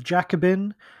Affairs, of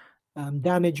Jacobin,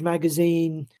 Damage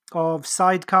Magazine, of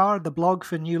Sidecar, the blog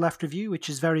for New Left Review, which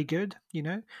is very good,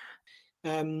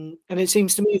 and it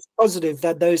seems to me positive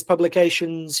that those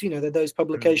publications,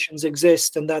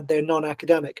 exist and that they're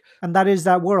non-academic. And that is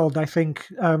that world, I think,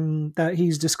 that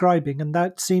he's describing. And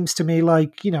that seems to me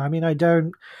like,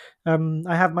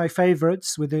 I have my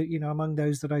favorites with it, among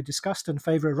those that I discussed, and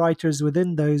favorite writers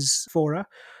within those fora.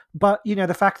 But,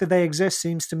 the fact that they exist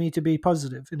seems to me to be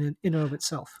positive in and of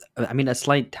itself. I mean, a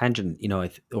slight tangent,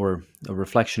 or a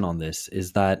reflection on this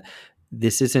is that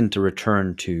this isn't a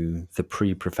return to the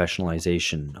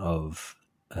pre-professionalization of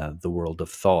the world of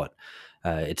thought.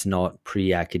 It's not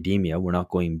pre-academia. We're not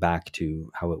going back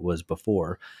to how it was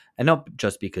before. And not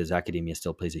just because academia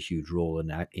still plays a huge role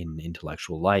in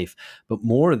intellectual life, but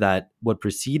more that what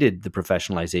preceded the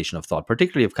professionalization of thought,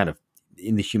 particularly of kind of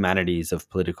in the humanities of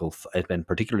political and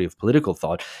particularly of political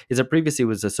thought, is that previously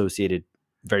was associated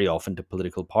very often to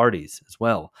political parties as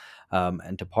well,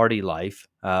 and to party life,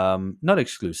 not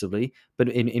exclusively, but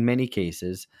in many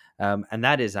cases, and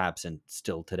that is absent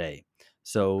still today.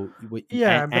 So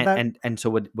and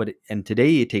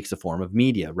today it takes the form of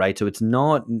media, right? So it's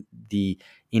not the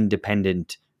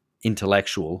independent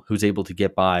intellectual who's able to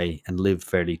get by and live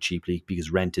fairly cheaply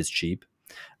because rent is cheap.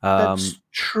 That's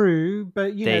true,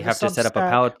 but they have to set up a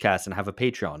podcast and have a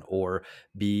Patreon, or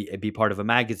be part of a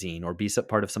magazine, or be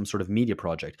part of some sort of media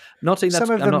project. I'm not saying that's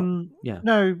some of them.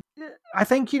 No, I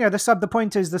think the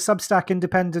point is the Substack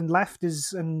independent left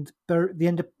is, and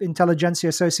the intelligentsia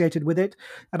associated with it,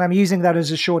 and I'm using that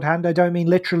as a shorthand. I don't mean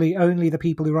literally only the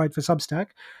people who write for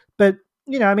Substack, but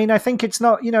I mean, I think it's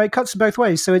not, it cuts both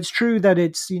ways. So it's true that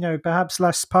it's, perhaps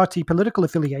less party political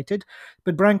affiliated,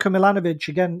 but Branko Milanovic,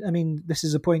 again, I mean, this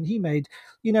is a point he made,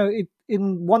 in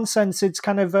one sense, it's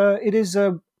kind of it is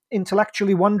a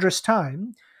intellectually wondrous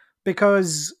time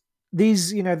because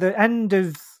these,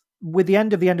 with the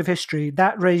end of history,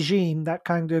 that regime, that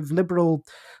kind of liberal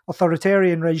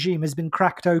authoritarian regime has been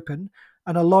cracked open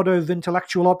and a lot of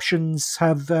intellectual options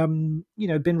have, been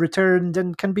returned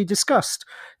and can be discussed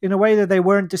in a way that they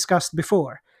weren't discussed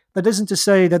before. That isn't to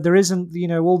say that there isn't,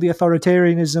 all the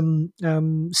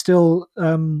authoritarianism still,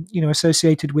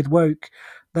 associated with woke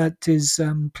that is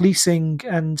policing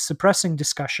and suppressing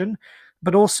discussion,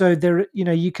 but also there,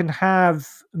 you can have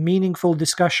meaningful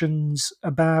discussions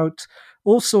about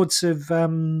all sorts of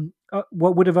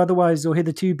what would have otherwise or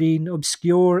hitherto been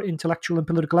obscure intellectual and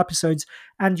political episodes.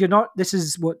 And you're not, this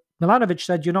is what Milanovic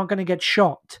said, you're not going to get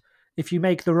shot if you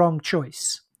make the wrong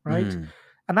choice, right?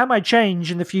 And that might change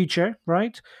in the future,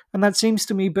 right? And that seems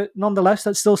to me, but nonetheless,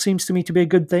 that still seems to me to be a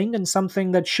good thing and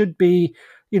something that should be,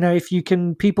 if you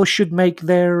can, people should make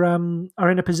their,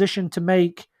 are in a position to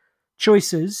make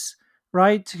choices,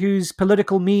 right? Whose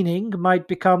political meaning might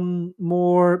become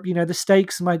more, the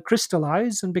stakes might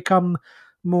crystallize and become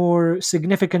more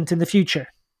significant in the future.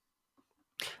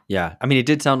 Yeah, I mean, it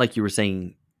did sound like you were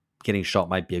saying getting shot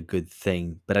might be a good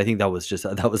thing, but I think that was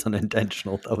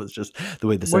unintentional. That was just the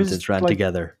way the sentence ran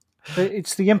together.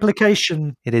 It's the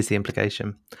implication. It is the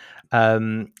implication.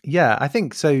 Yeah, I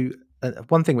think so.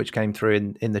 One thing which came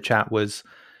through in the chat was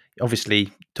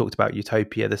obviously talked about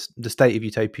utopia, the state of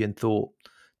utopian thought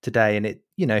today, and it,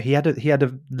 he had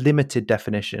a limited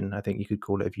definition, I think you could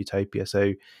call it, of utopia.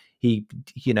 So he,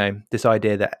 this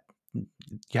idea that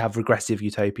you have regressive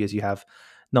utopias, you have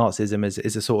Nazism is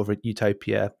a sort of a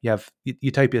utopia, you have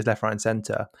utopias left, right, and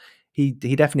center. He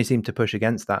definitely seemed to push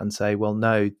against that and say, well,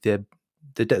 no,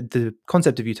 the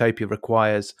concept of utopia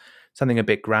requires something a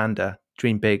bit grander,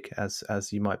 dream big, as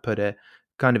you might put it,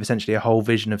 kind of essentially a whole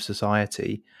vision of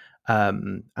society.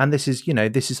 And this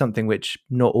is something which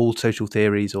not all social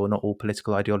theories or not all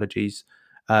political ideologies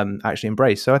actually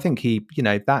embrace. So I think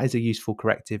that is a useful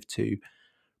corrective to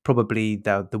probably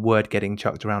the word getting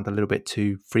chucked around a little bit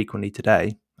too frequently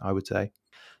today, I would say.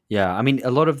 Yeah, I mean,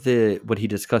 a lot of what he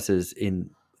discusses in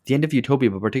the end of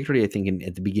Utopia, but particularly I think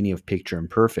at the beginning of Picture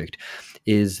Imperfect,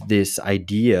 is this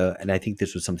idea, and I think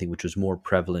this was something which was more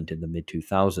prevalent in the mid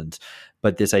 2000s,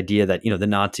 but this idea that the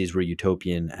Nazis were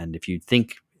utopian, and if you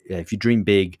dream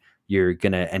big, you're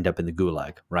going to end up in the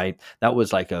gulag, right? That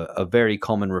was like a very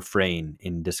common refrain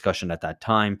in discussion at that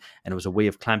time. And it was a way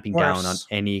of clamping down on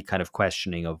any kind of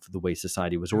questioning of the way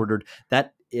society was ordered.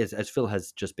 That is, as Phil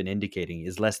has just been indicating,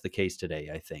 is less the case today,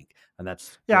 I think. And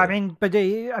that's Yeah,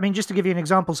 good. I mean, just to give you an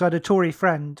example, so I had a Tory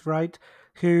friend, right,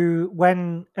 who,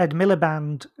 when Ed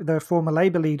Miliband, the former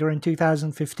Labour leader in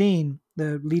 2015,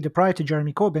 the leader prior to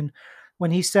Jeremy Corbyn, when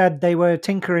he said they were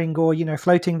tinkering or,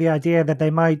 floating the idea that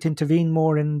they might intervene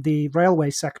more in the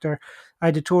railway sector, I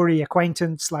had a Tory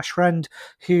acquaintance / friend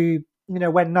who,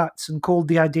 went nuts and called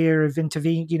the idea of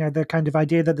intervene, the kind of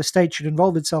idea that the state should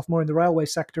involve itself more in the railway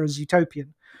sector as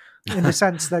utopian. In the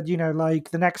sense that,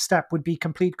 like the next step would be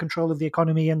complete control of the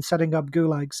economy and setting up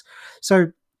gulags.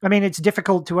 So, I mean, it's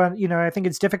difficult to, I think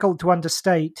it's difficult to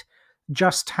understate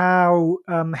just how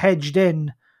hedged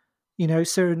in,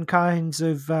 certain kinds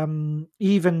of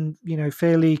even,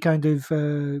 fairly kind of,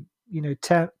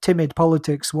 timid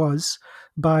politics was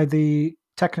by the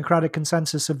technocratic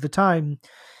consensus of the time.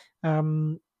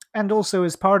 And also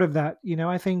as part of that,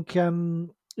 I think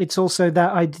it's also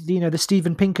that the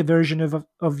Steven Pinker version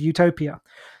of utopia.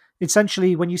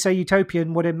 Essentially, when you say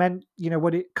utopian, what it meant,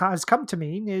 what it has come to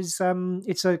mean is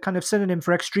it's a kind of synonym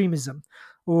for extremism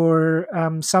or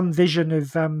some vision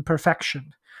of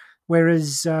perfection.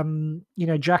 Whereas,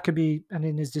 Jacoby, and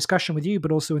in his discussion with you,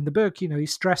 but also in the book, he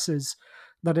stresses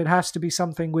that it has to be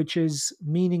something which is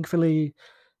meaningfully,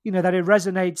 that it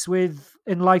resonates with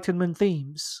Enlightenment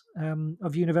themes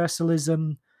of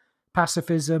universalism,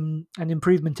 pacifism, and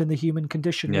improvement in the human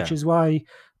condition, which is why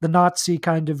the Nazi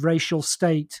kind of racial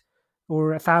state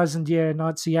or 1,000-year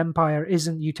Nazi empire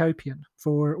isn't utopian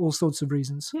for all sorts of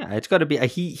reasons. Yeah, it's got to be.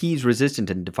 He's resistant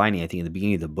in defining. I think in the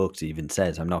beginning of the books, he even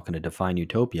says, "I'm not going to define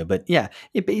utopia." But yeah,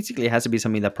 it basically has to be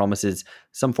something that promises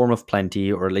some form of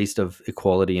plenty, or at least of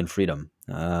equality and freedom,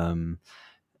 and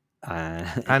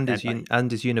is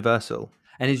universal.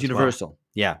 And is universal. Well.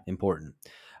 Yeah, important.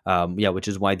 Which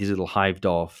is why these little hived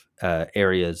off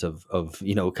areas of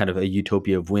kind of a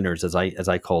utopia of winners, as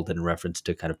I called it in reference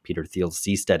to kind of Peter Thiel's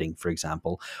seasteading, for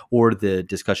example, or the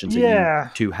discussions that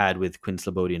you two had with Quinn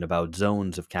Slobodian about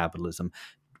zones of capitalism,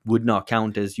 would not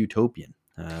count as utopian.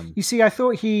 You see, I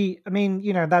thought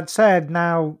that said,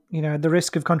 now, the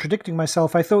risk of contradicting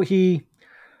myself, I thought I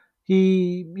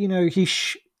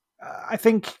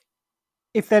think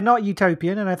if they're not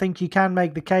utopian, and I think you can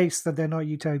make the case that they're not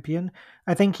utopian,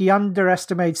 I think he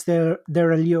underestimates their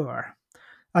allure.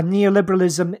 And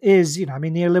neoliberalism is,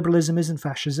 neoliberalism isn't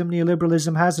fascism.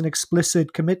 Neoliberalism has an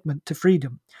explicit commitment to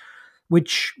freedom,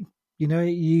 which,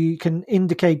 you can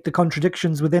indicate the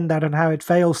contradictions within that and how it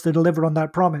fails to deliver on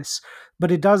that promise.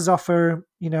 But it does offer,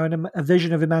 a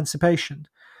vision of emancipation.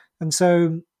 And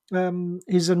so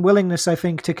his unwillingness, I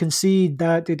think, to concede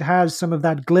that it has some of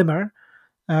that glimmer,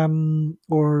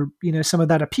 or some of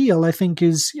that appeal, I think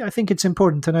it's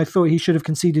important, and I thought he should have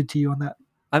conceded to you on that.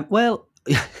 Well,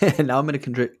 now I'm going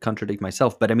to contradict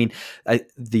myself, but I mean,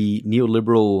 the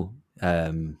neoliberal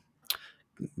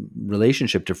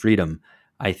relationship to freedom,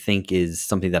 I think, is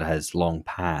something that has long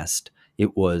passed.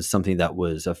 It was something that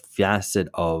was a facet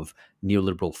of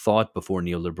neoliberal thought before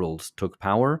neoliberals took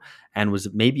power, and was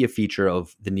maybe a feature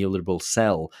of the neoliberal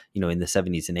cell, in the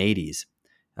 70s and 80s.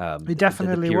 It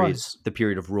definitely was. The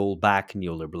period of rollback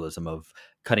neoliberalism, of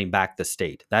cutting back the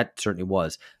state. That certainly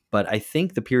was. But I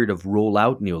think the period of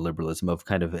rollout neoliberalism, of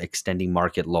kind of extending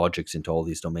market logics into all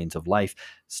these domains of life,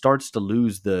 starts to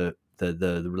lose the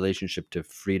relationship to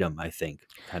freedom, I think.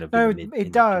 Kind of.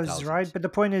 It does, right? But the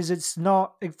point is,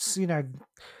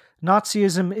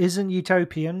 Nazism isn't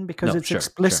utopian because it's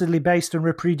explicitly based on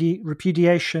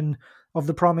repudiation of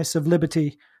the promise of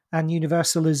liberty and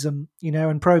universalism,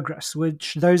 and progress,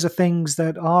 which those are things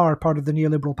that are part of the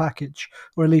neoliberal package,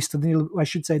 or at least the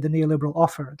neoliberal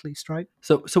offer, at least, right?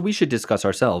 So we should discuss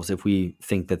ourselves if we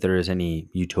think that there is any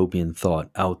utopian thought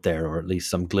out there, or at least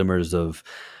some glimmers of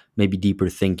maybe deeper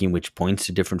thinking which points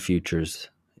to different futures.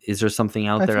 Is there something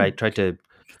out there? I tried to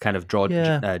kind of draw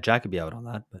Jacoby out on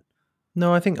that, but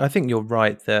no, I think you're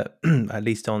right that at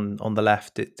least on the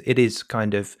left, it is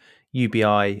kind of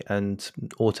UBI and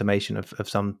automation of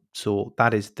some sort.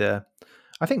 That is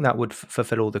I think that would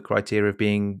fulfill all the criteria of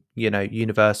being,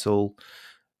 universal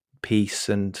peace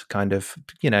and kind of,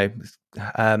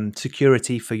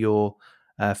 security for your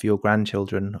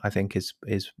grandchildren. I think is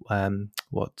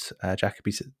what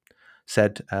Jacoby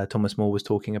said. Thomas More was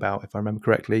talking about, if I remember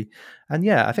correctly. And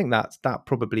yeah, I think that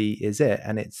probably is it.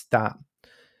 And it's that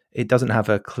it doesn't have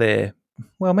a clear,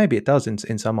 well, maybe it does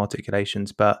in some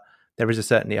articulations, but there is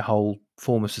certainly a whole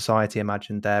form of society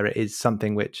imagined there. It is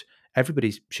something which everybody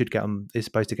is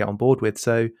supposed to get on board with.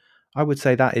 So I would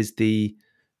say that is the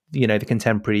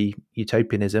contemporary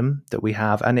utopianism that we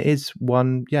have. And it is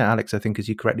one, Alex, I think, as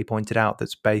you correctly pointed out,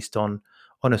 that's based on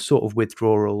a sort of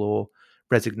withdrawal or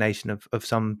resignation of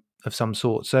some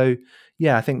sort. So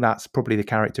yeah, I think that's probably the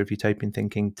character of utopian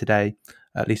thinking today,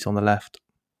 at least on the left.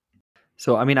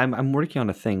 So, I mean, I'm working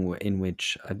on a thing in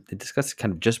which I discussed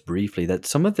kind of just briefly that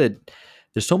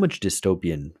there's so much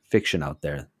dystopian fiction out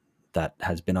there that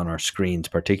has been on our screens,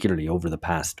 particularly over the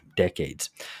past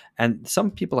decades. And some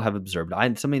people have observed,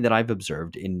 something that I've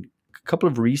observed in a couple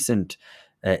of recent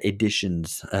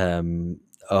editions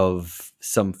of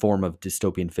some form of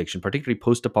dystopian fiction, particularly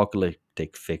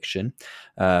post-apocalyptic fiction,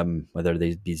 whether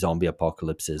they be zombie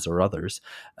apocalypses or others,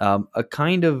 a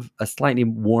slightly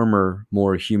warmer,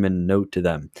 more human note to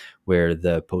them, where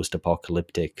the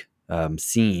post-apocalyptic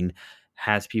scene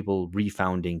has people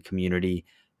refounding community,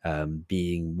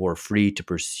 being more free to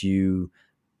pursue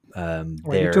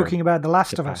you're talking about The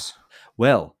Last of Us.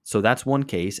 Well, so that's one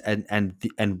case, and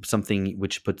something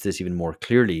which puts this even more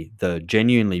clearly: the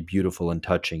genuinely beautiful and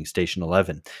touching Station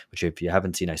 11, which, if you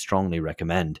haven't seen, I strongly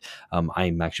recommend.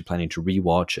 I'm actually planning to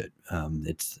rewatch it.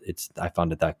 I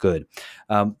found it that good.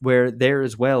 Where there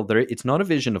as well, it's not a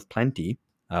vision of plenty.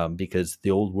 Because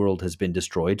the old world has been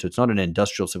destroyed. So it's not an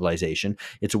industrial civilization.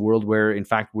 It's a world where, in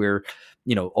fact, we're,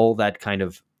 all that kind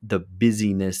of the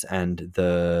busyness and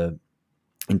the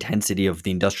intensity of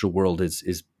the industrial world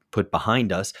is put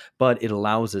behind us, but it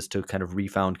allows us to kind of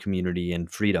refound community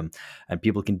and freedom. And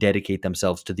people can dedicate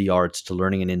themselves to the arts, to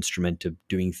learning an instrument, to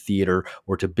doing theater,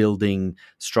 or to building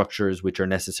structures which are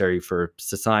necessary for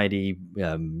society,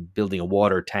 building a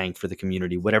water tank for the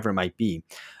community, whatever it might be.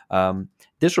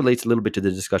 This relates a little bit to the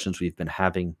discussions we've been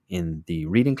having in the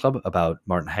reading club about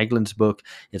Martin Hagelin's book.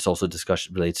 It's also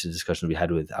relates to discussions we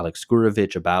had with Alex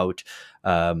Gurovich about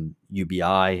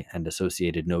UBI and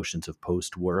associated notions of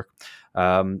post-work.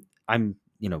 I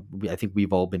think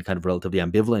we've all been kind of relatively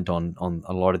ambivalent on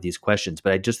a lot of these questions,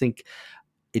 but I just think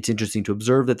it's interesting to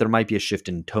observe that there might be a shift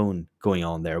in tone going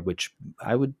on there, which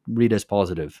I would read as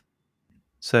positive.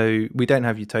 So we don't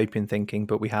have utopian thinking,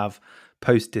 but we have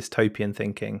post-dystopian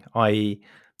thinking, i.e.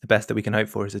 the best that we can hope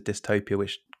for is a dystopia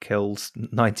which kills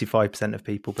 95% of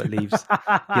people but leaves,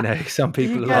 some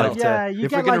people alive. You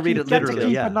if get we're gonna like read you it get to literally,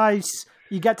 keep yeah.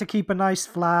 you get to keep a nice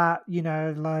flat,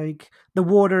 like the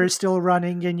water is still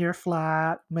running in your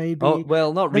flat. Maybe Oh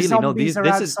well, not the really. No, zombies are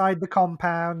this is outside the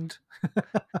compound.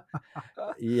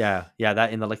 yeah.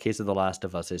 That in the case of The Last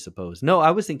of Us, I suppose. No,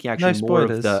 I was thinking No actually more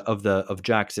of spoilers. of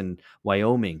Jackson,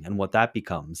 Wyoming, and what that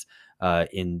becomes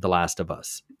in The Last of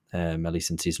Us. At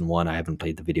least in season 1, I haven't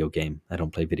played the video game. I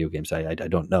don't play video games. I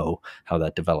don't know how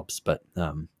that develops, but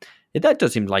that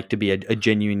does seem like to be a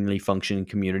genuinely functioning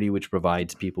community which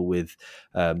provides people with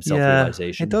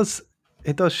self-realization. It does.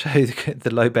 It does show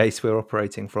the low base we're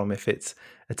operating from. If it's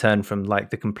a turn from like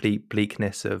the complete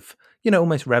bleakness of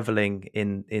almost reveling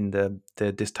in the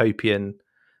dystopian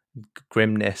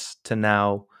grimness to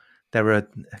now there are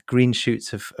green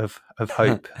shoots of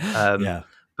hope. Yeah.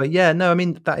 But no, I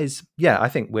mean that is I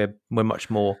think we're much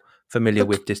more familiar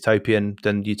with dystopian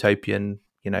than utopian,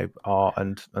 art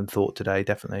and thought today,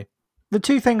 definitely. The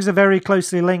two things are very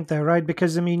closely linked, though, right?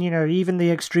 Because I mean, even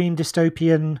the extreme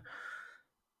dystopian,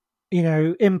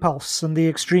 impulse and the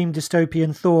extreme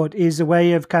dystopian thought is a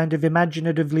way of kind of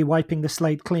imaginatively wiping the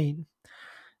slate clean.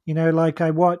 Like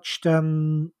I watched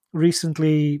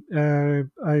recently,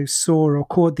 I saw or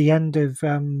caught the end of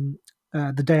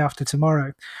The Day After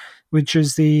Tomorrow, which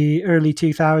is the early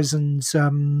 2000s,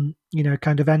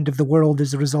 kind of end of the world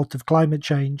as a result of climate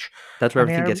change. That's where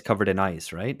And everything gets covered in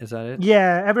ice, right? Is that it?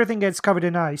 Yeah, everything gets covered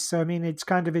in ice. So, I mean, it's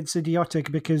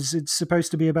idiotic because it's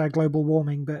supposed to be about global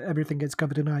warming, but everything gets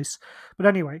covered in ice. But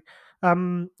anyway, at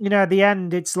the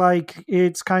end, it's like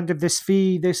it's kind of this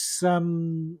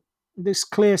this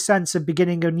clear sense of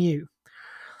beginning anew.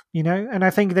 And I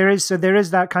think there is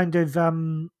that kind of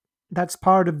that's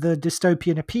part of the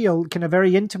dystopian appeal, kind of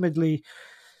very intimately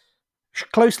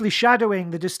closely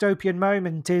shadowing the dystopian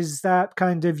moment is that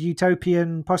kind of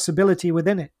utopian possibility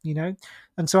within it,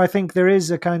 and so I think there is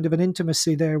a kind of an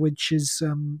intimacy there, which is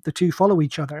the two follow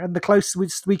each other, and the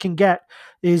closest we can get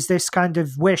is this kind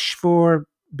of wish for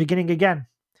beginning again.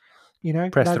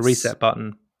 Press the reset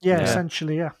button.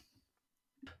 Essentially, yeah.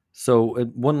 So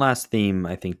one last theme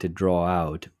I think to draw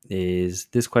out is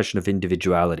this question of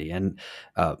individuality, and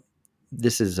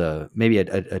this is maybe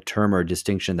a term or a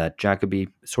distinction that Jacoby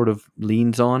sort of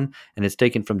leans on, and it's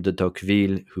taken from de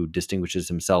Tocqueville, who distinguishes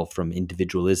himself from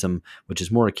individualism, which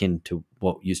is more akin to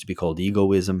what used to be called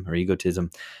egoism or egotism,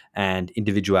 and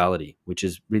individuality, which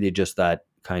is really just that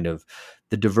kind of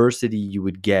the diversity you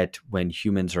would get when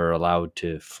humans are allowed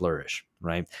to flourish,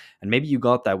 right? And maybe you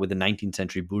got that with the 19th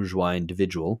century bourgeois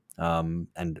individual,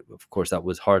 and of course that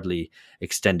was hardly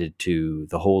extended to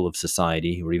the whole of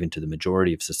society or even to the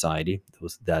majority of society. There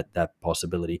was that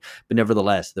possibility, but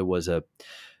nevertheless, there was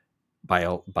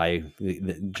by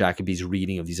Jacoby's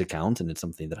reading of these accounts, and it's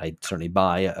something that I certainly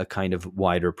buy, a kind of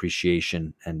wider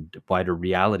appreciation and wider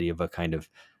reality of a kind of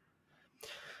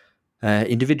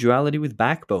individuality with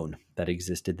backbone that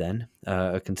existed then,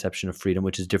 a conception of freedom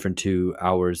which is different to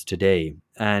ours today.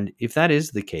 And if that is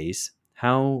the case,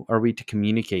 how are we to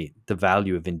communicate the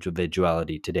value of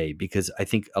individuality today? Because I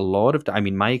think a lot of,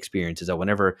 my experience is that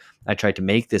whenever I try to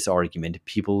make this argument,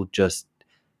 people just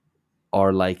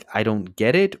are like, I don't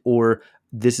get it, or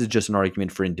this is just an argument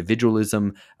for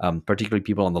individualism. Particularly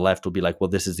people on the left will be like, well,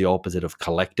 this is the opposite of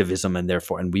collectivism, and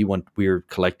therefore, we're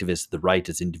collectivists, the right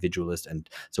is individualist, and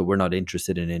so we're not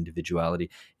interested in individuality.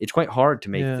 It's quite hard to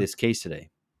make this case today.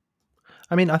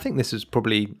 I mean, I think this is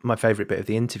probably my favorite bit of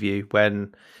the interview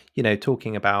when,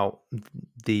 talking about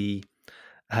the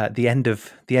end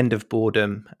of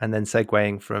boredom, and then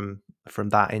segueing from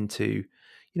that into,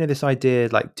 this idea,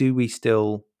 like, do we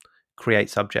still create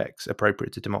subjects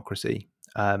appropriate to democracy?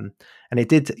 And it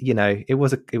did, it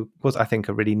was I think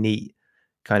a really neat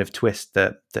kind of twist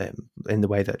that in the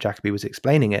way that Jacoby was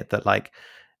explaining it, that like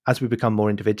as we become more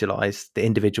individualized, the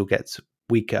individual gets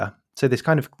weaker. So this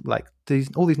kind of like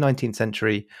all these 19th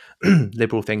century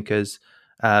liberal thinkers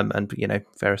and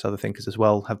various other thinkers as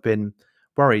well have been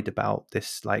worried about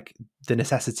this, like the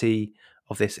necessity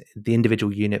of the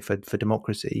individual unit for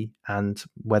democracy, and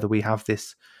whether we have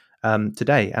this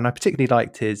today. And I particularly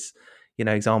liked his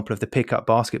example of the pickup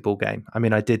basketball game. I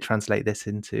mean, I did translate this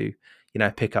into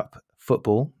pickup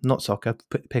football, not soccer,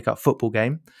 pickup football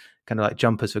game, kind of like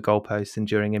jumpers for goalposts,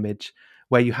 enduring image,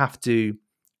 where you have to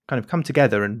kind of come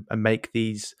together and make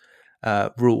these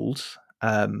rules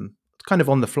kind of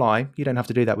on the fly. You don't have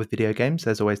to do that with video games.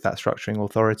 There's always that structuring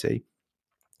authority.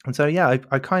 And so,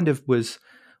 I kind of was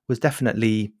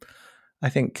definitely, I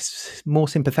think, more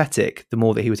sympathetic the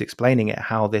more that he was explaining it,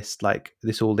 how this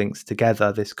all links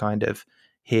together, this kind of,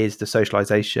 here's the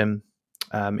socialization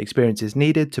experiences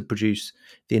needed to produce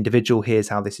the individual. Here's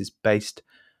how this is based,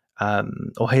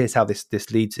 or here's how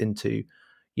this leads into,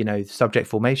 subject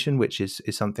formation, which is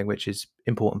something which is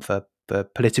important for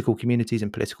political communities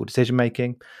and political decision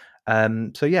making.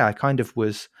 So yeah, I kind of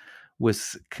was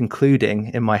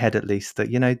concluding in my head, at least,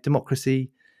 that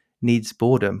democracy needs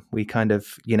boredom. We kind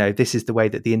of, this is the way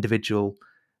that the individual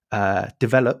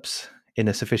develops in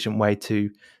a sufficient way to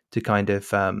kind of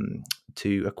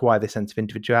to acquire this sense of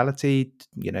individuality,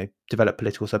 develop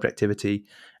political subjectivity,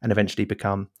 and eventually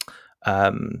become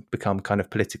kind of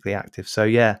politically active. So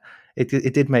yeah,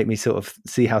 it did make me sort of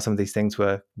see how some of these things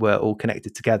were all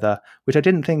connected together, which I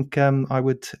didn't think I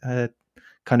would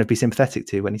kind of be sympathetic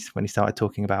to when he started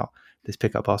talking about this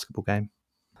pickup basketball game.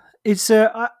 It's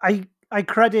I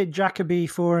credit Jacoby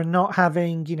for not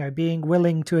having, being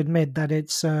willing to admit that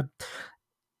it's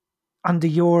under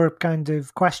your kind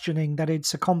of questioning that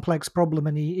it's a complex problem,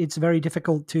 and it's very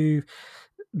difficult to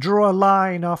draw a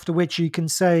line after which you can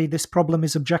say this problem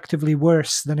is objectively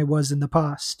worse than it was in the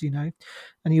past,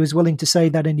 and he was willing to say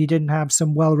that, and he didn't have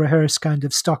some well-rehearsed kind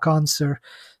of stock answer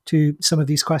to some of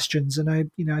these questions. And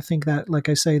I think that, like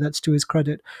I say, that's to his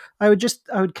credit. I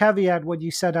would caveat what you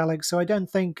said, Alex. So I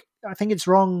think it's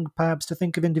wrong perhaps to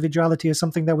think of individuality as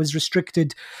something that was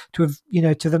restricted to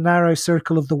to the narrow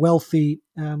circle of the wealthy,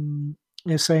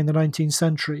 say in the 19th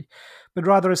century, but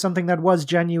rather as something that was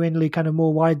genuinely kind of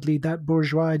more widely, that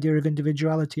bourgeois idea of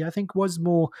individuality, I think, was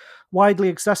more widely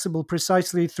accessible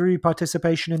precisely through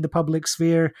participation in the public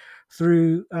sphere,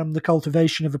 through the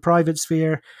cultivation of a private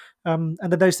sphere, and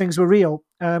that those things were real,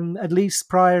 at least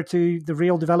prior to the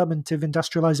real development of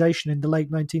industrialization in the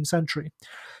late 19th century.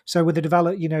 So with the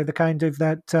the kind of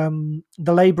that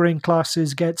the laboring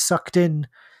classes get sucked in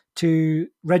to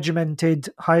regimented,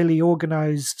 highly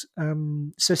organized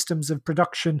systems of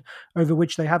production over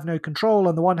which they have no control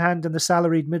on the one hand, and the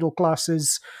salaried middle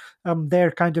classes,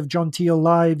 their kind of genteel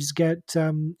lives get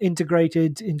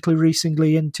integrated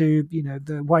increasingly into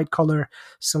the white collar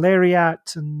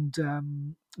salariat and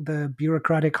the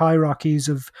bureaucratic hierarchies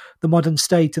of the modern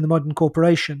state and the modern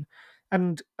corporation.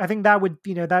 And I think that would,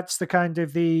 that's the kind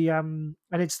of and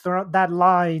it's that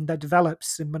line that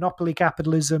develops in monopoly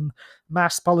capitalism,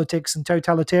 mass politics, and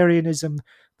totalitarianism.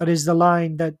 That is the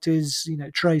line that is,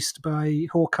 traced by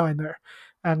Horkheimer,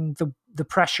 and the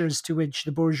pressures to which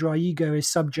the bourgeois ego is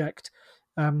subject,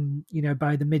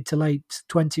 by the mid to late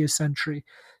 20th century.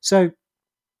 So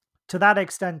to that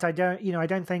extent, I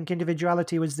don't think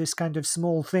individuality was this kind of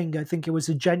small thing. I think it was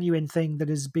a genuine thing that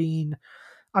has been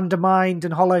undermined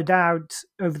and hollowed out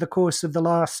over the course of the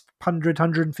last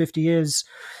 150 years.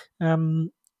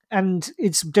 And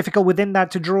it's difficult within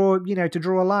that to draw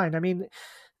a line. I mean,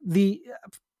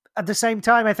 at the same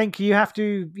time, I think you have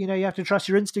to trust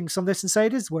your instincts on this and say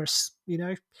it is worse.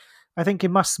 I think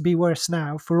it must be worse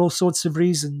now for all sorts of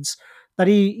reasons. That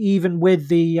even with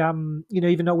the,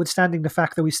 even notwithstanding the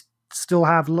fact that we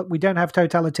don't have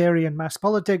totalitarian mass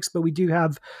politics, but we do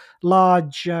have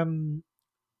large,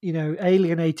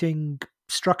 alienating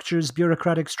structures,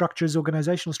 bureaucratic structures,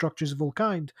 organizational structures of all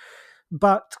kind.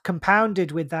 But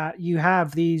compounded with that, you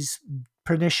have these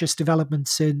pernicious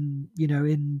developments in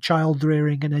child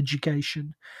rearing and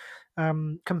education.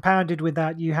 Compounded with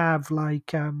that, you have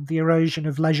the erosion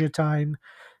of leisure time,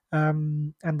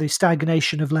 and the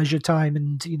stagnation of leisure time,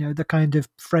 and the kind of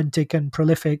frantic and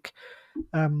prolific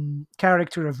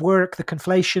character of work, the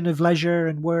conflation of leisure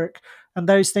and work. And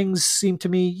those things seem to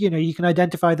me, you can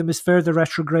identify them as further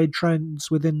retrograde trends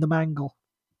within the mangle.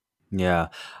 Yeah.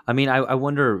 I mean, I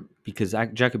wonder, because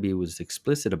Jacoby was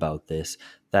explicit about this,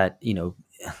 that,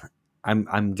 I'm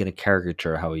going to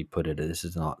caricature how he put it. This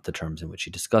is not the terms in which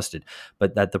he discussed it,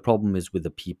 but that the problem is with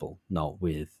the people, not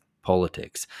with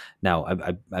politics. Now,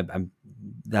 I'm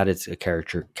that is a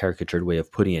caricatured way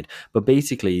of putting it, but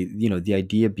basically, the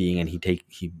idea being, and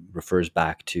he refers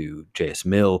back to J.S.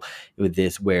 Mill with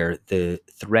this, where the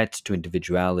threats to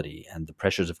individuality and the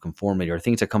pressures of conformity are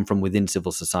things that come from within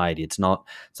civil society. It's not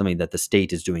something that the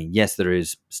state is doing. Yes, there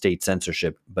is state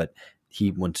censorship, but he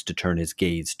wants to turn his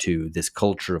gaze to this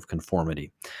culture of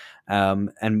conformity.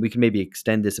 And we can maybe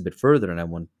extend this a bit further. And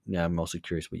I'm also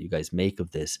curious what you guys make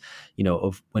of this,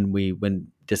 of when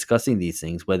discussing these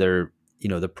things, whether,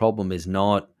 the problem is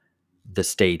not the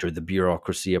state or the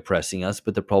bureaucracy oppressing us,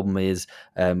 but the problem is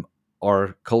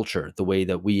our culture, the way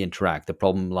that we interact. The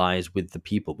problem lies with the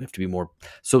people. We have to be more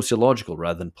sociological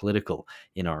rather than political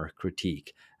in our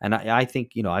critique. And I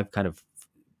think, I've kind of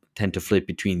tend to flip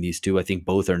between these two. I think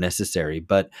both are necessary,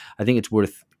 but I think it's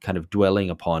worth kind of dwelling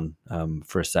upon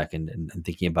for a second and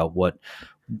thinking about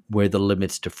where the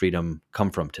limits to freedom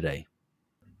come from today.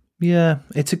 Yeah,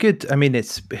 it's a good. I mean,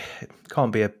 it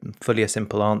can't be fully a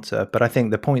simple answer, but I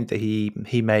think the point that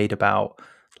he made about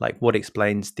like what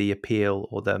explains the appeal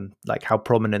or the like how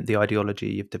prominent the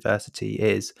ideology of diversity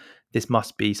is. This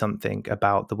must be something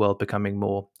about the world becoming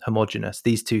more homogenous.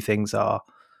 These two things are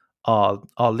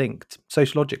linked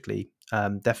sociologically.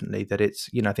 Definitely, that it's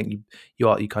I think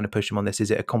you kind of push him on this.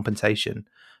 Is it a compensation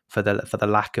for the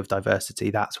lack of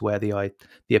diversity? That's where the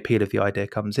appeal of the idea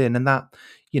comes in, and that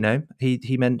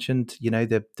he mentioned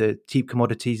the cheap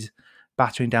commodities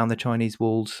battering down the Chinese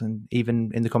walls, and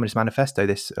even in the Communist Manifesto,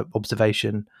 this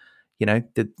observation,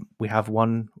 that we have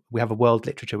a world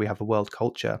literature, we have a world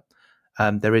culture.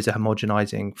 There is a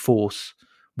homogenizing force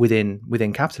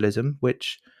within capitalism,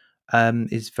 which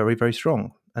is very, very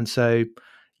strong. And so,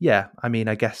 yeah, I mean,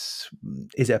 I guess,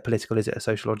 is it a political, is it a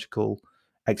sociological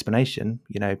explanation?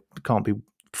 It can't be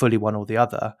fully one or the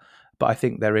other. But I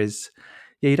think there is,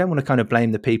 you don't want to kind of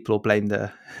blame the people or blame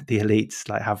the elites,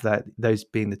 like have those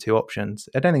being the two options.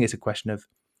 I don't think it's a question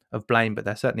of blame, but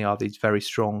there certainly are these very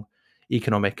strong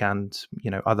economic and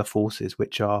other forces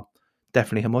which are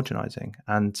definitely homogenizing,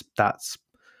 and that's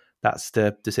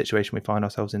the situation we find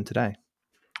ourselves in today.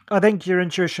 I think your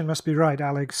intuition must be right,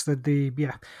 Alex, that the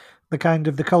kind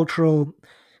of the cultural,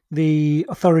 the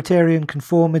authoritarian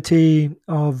conformity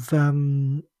of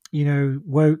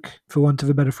woke, for want of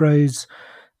a better phrase,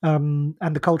 and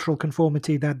the cultural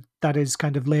conformity that is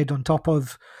kind of laid on top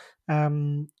of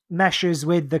meshes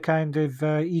with the kind of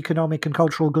economic and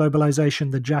cultural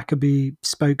globalization that Jacoby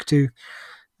spoke to.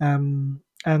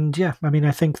 And yeah, I mean,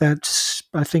 I think that's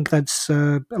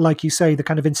like you say, the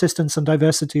kind of insistence on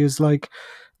diversity is like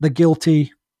the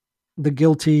guilty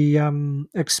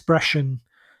expression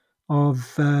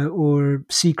of or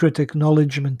secret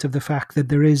acknowledgement of the fact that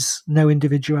there is no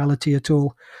individuality at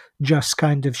all, just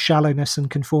kind of shallowness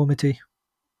and conformity.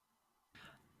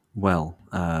 Well,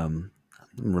 I'm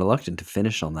reluctant to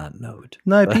finish on that note.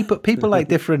 No, people like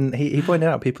different. He pointed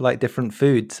out people like different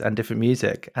foods and different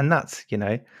music, and that's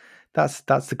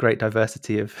that's the great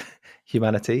diversity of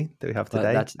humanity that we have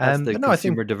today. That's the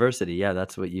consumer diversity. Yeah,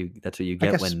 that's what you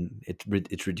get when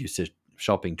it's reduced to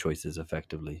shopping choices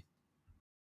effectively.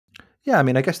 Yeah, I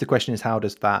mean, I guess the question is how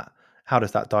does that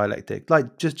dialectic,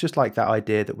 like just like that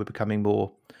idea that we're becoming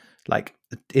more like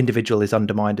individual is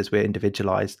undermined as we're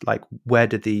individualized, like where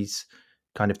do these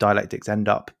kind of dialectics end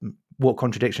up? What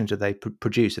contradictions do they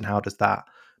produce, and how does that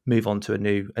move on to a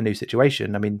new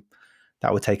situation? I mean,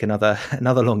 that would take another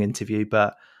long interview,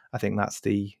 but I think that's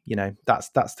the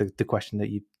the question that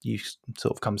you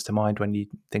sort of comes to mind when you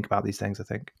think about these things, I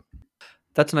think.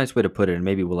 That's a nice way to put it, and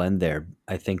maybe we'll end there.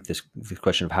 I think this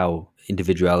question of how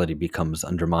individuality becomes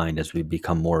undermined as we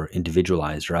become more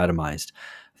individualized or atomized,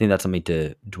 I think that's something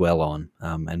to dwell on,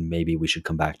 and maybe we should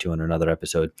come back to on another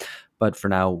episode. But for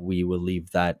now, we will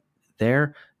leave that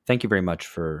there. Thank you very much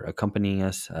for accompanying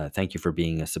us. Thank you for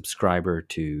being a subscriber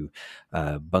to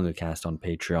BungaCast on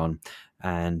Patreon.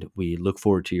 And we look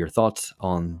forward to your thoughts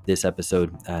on this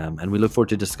episode. And we look forward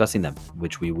to discussing them,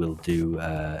 which we will do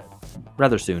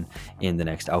rather soon in the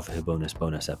next Alpha Hibonus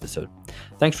bonus episode.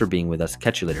 Thanks for being with us.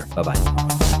 Catch you later.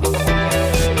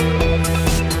 Bye-bye.